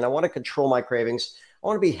own skin. I want to control my cravings. I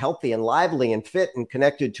want to be healthy and lively and fit and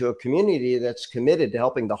connected to a community that's committed to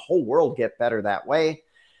helping the whole world get better that way.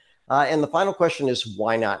 And the final question is,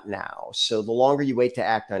 why not now? So the longer you wait to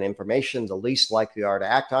act on information, the least likely you are to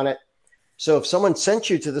act on it. So if someone sent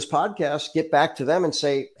you to this podcast, get back to them and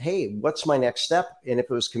say, hey, what's my next step? And if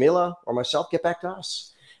it was Camila or myself, get back to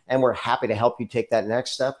us. And we're happy to help you take that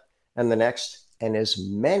next step and the next, and as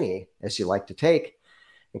many as you like to take.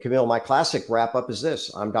 And Camila, my classic wrap up is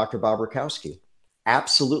this. I'm Dr. Bob Rakowski,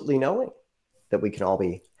 absolutely knowing that we can all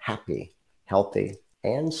be happy, healthy,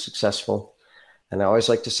 and successful. And I always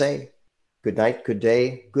like to say, good night, good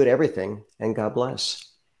day, good everything, and God bless.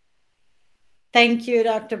 Thank you,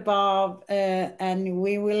 Dr. Bob. And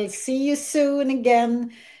we will see you soon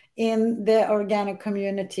again in the organic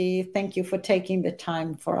community. Thank you for taking the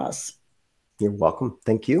time for us. You're welcome.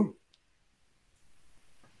 Thank you.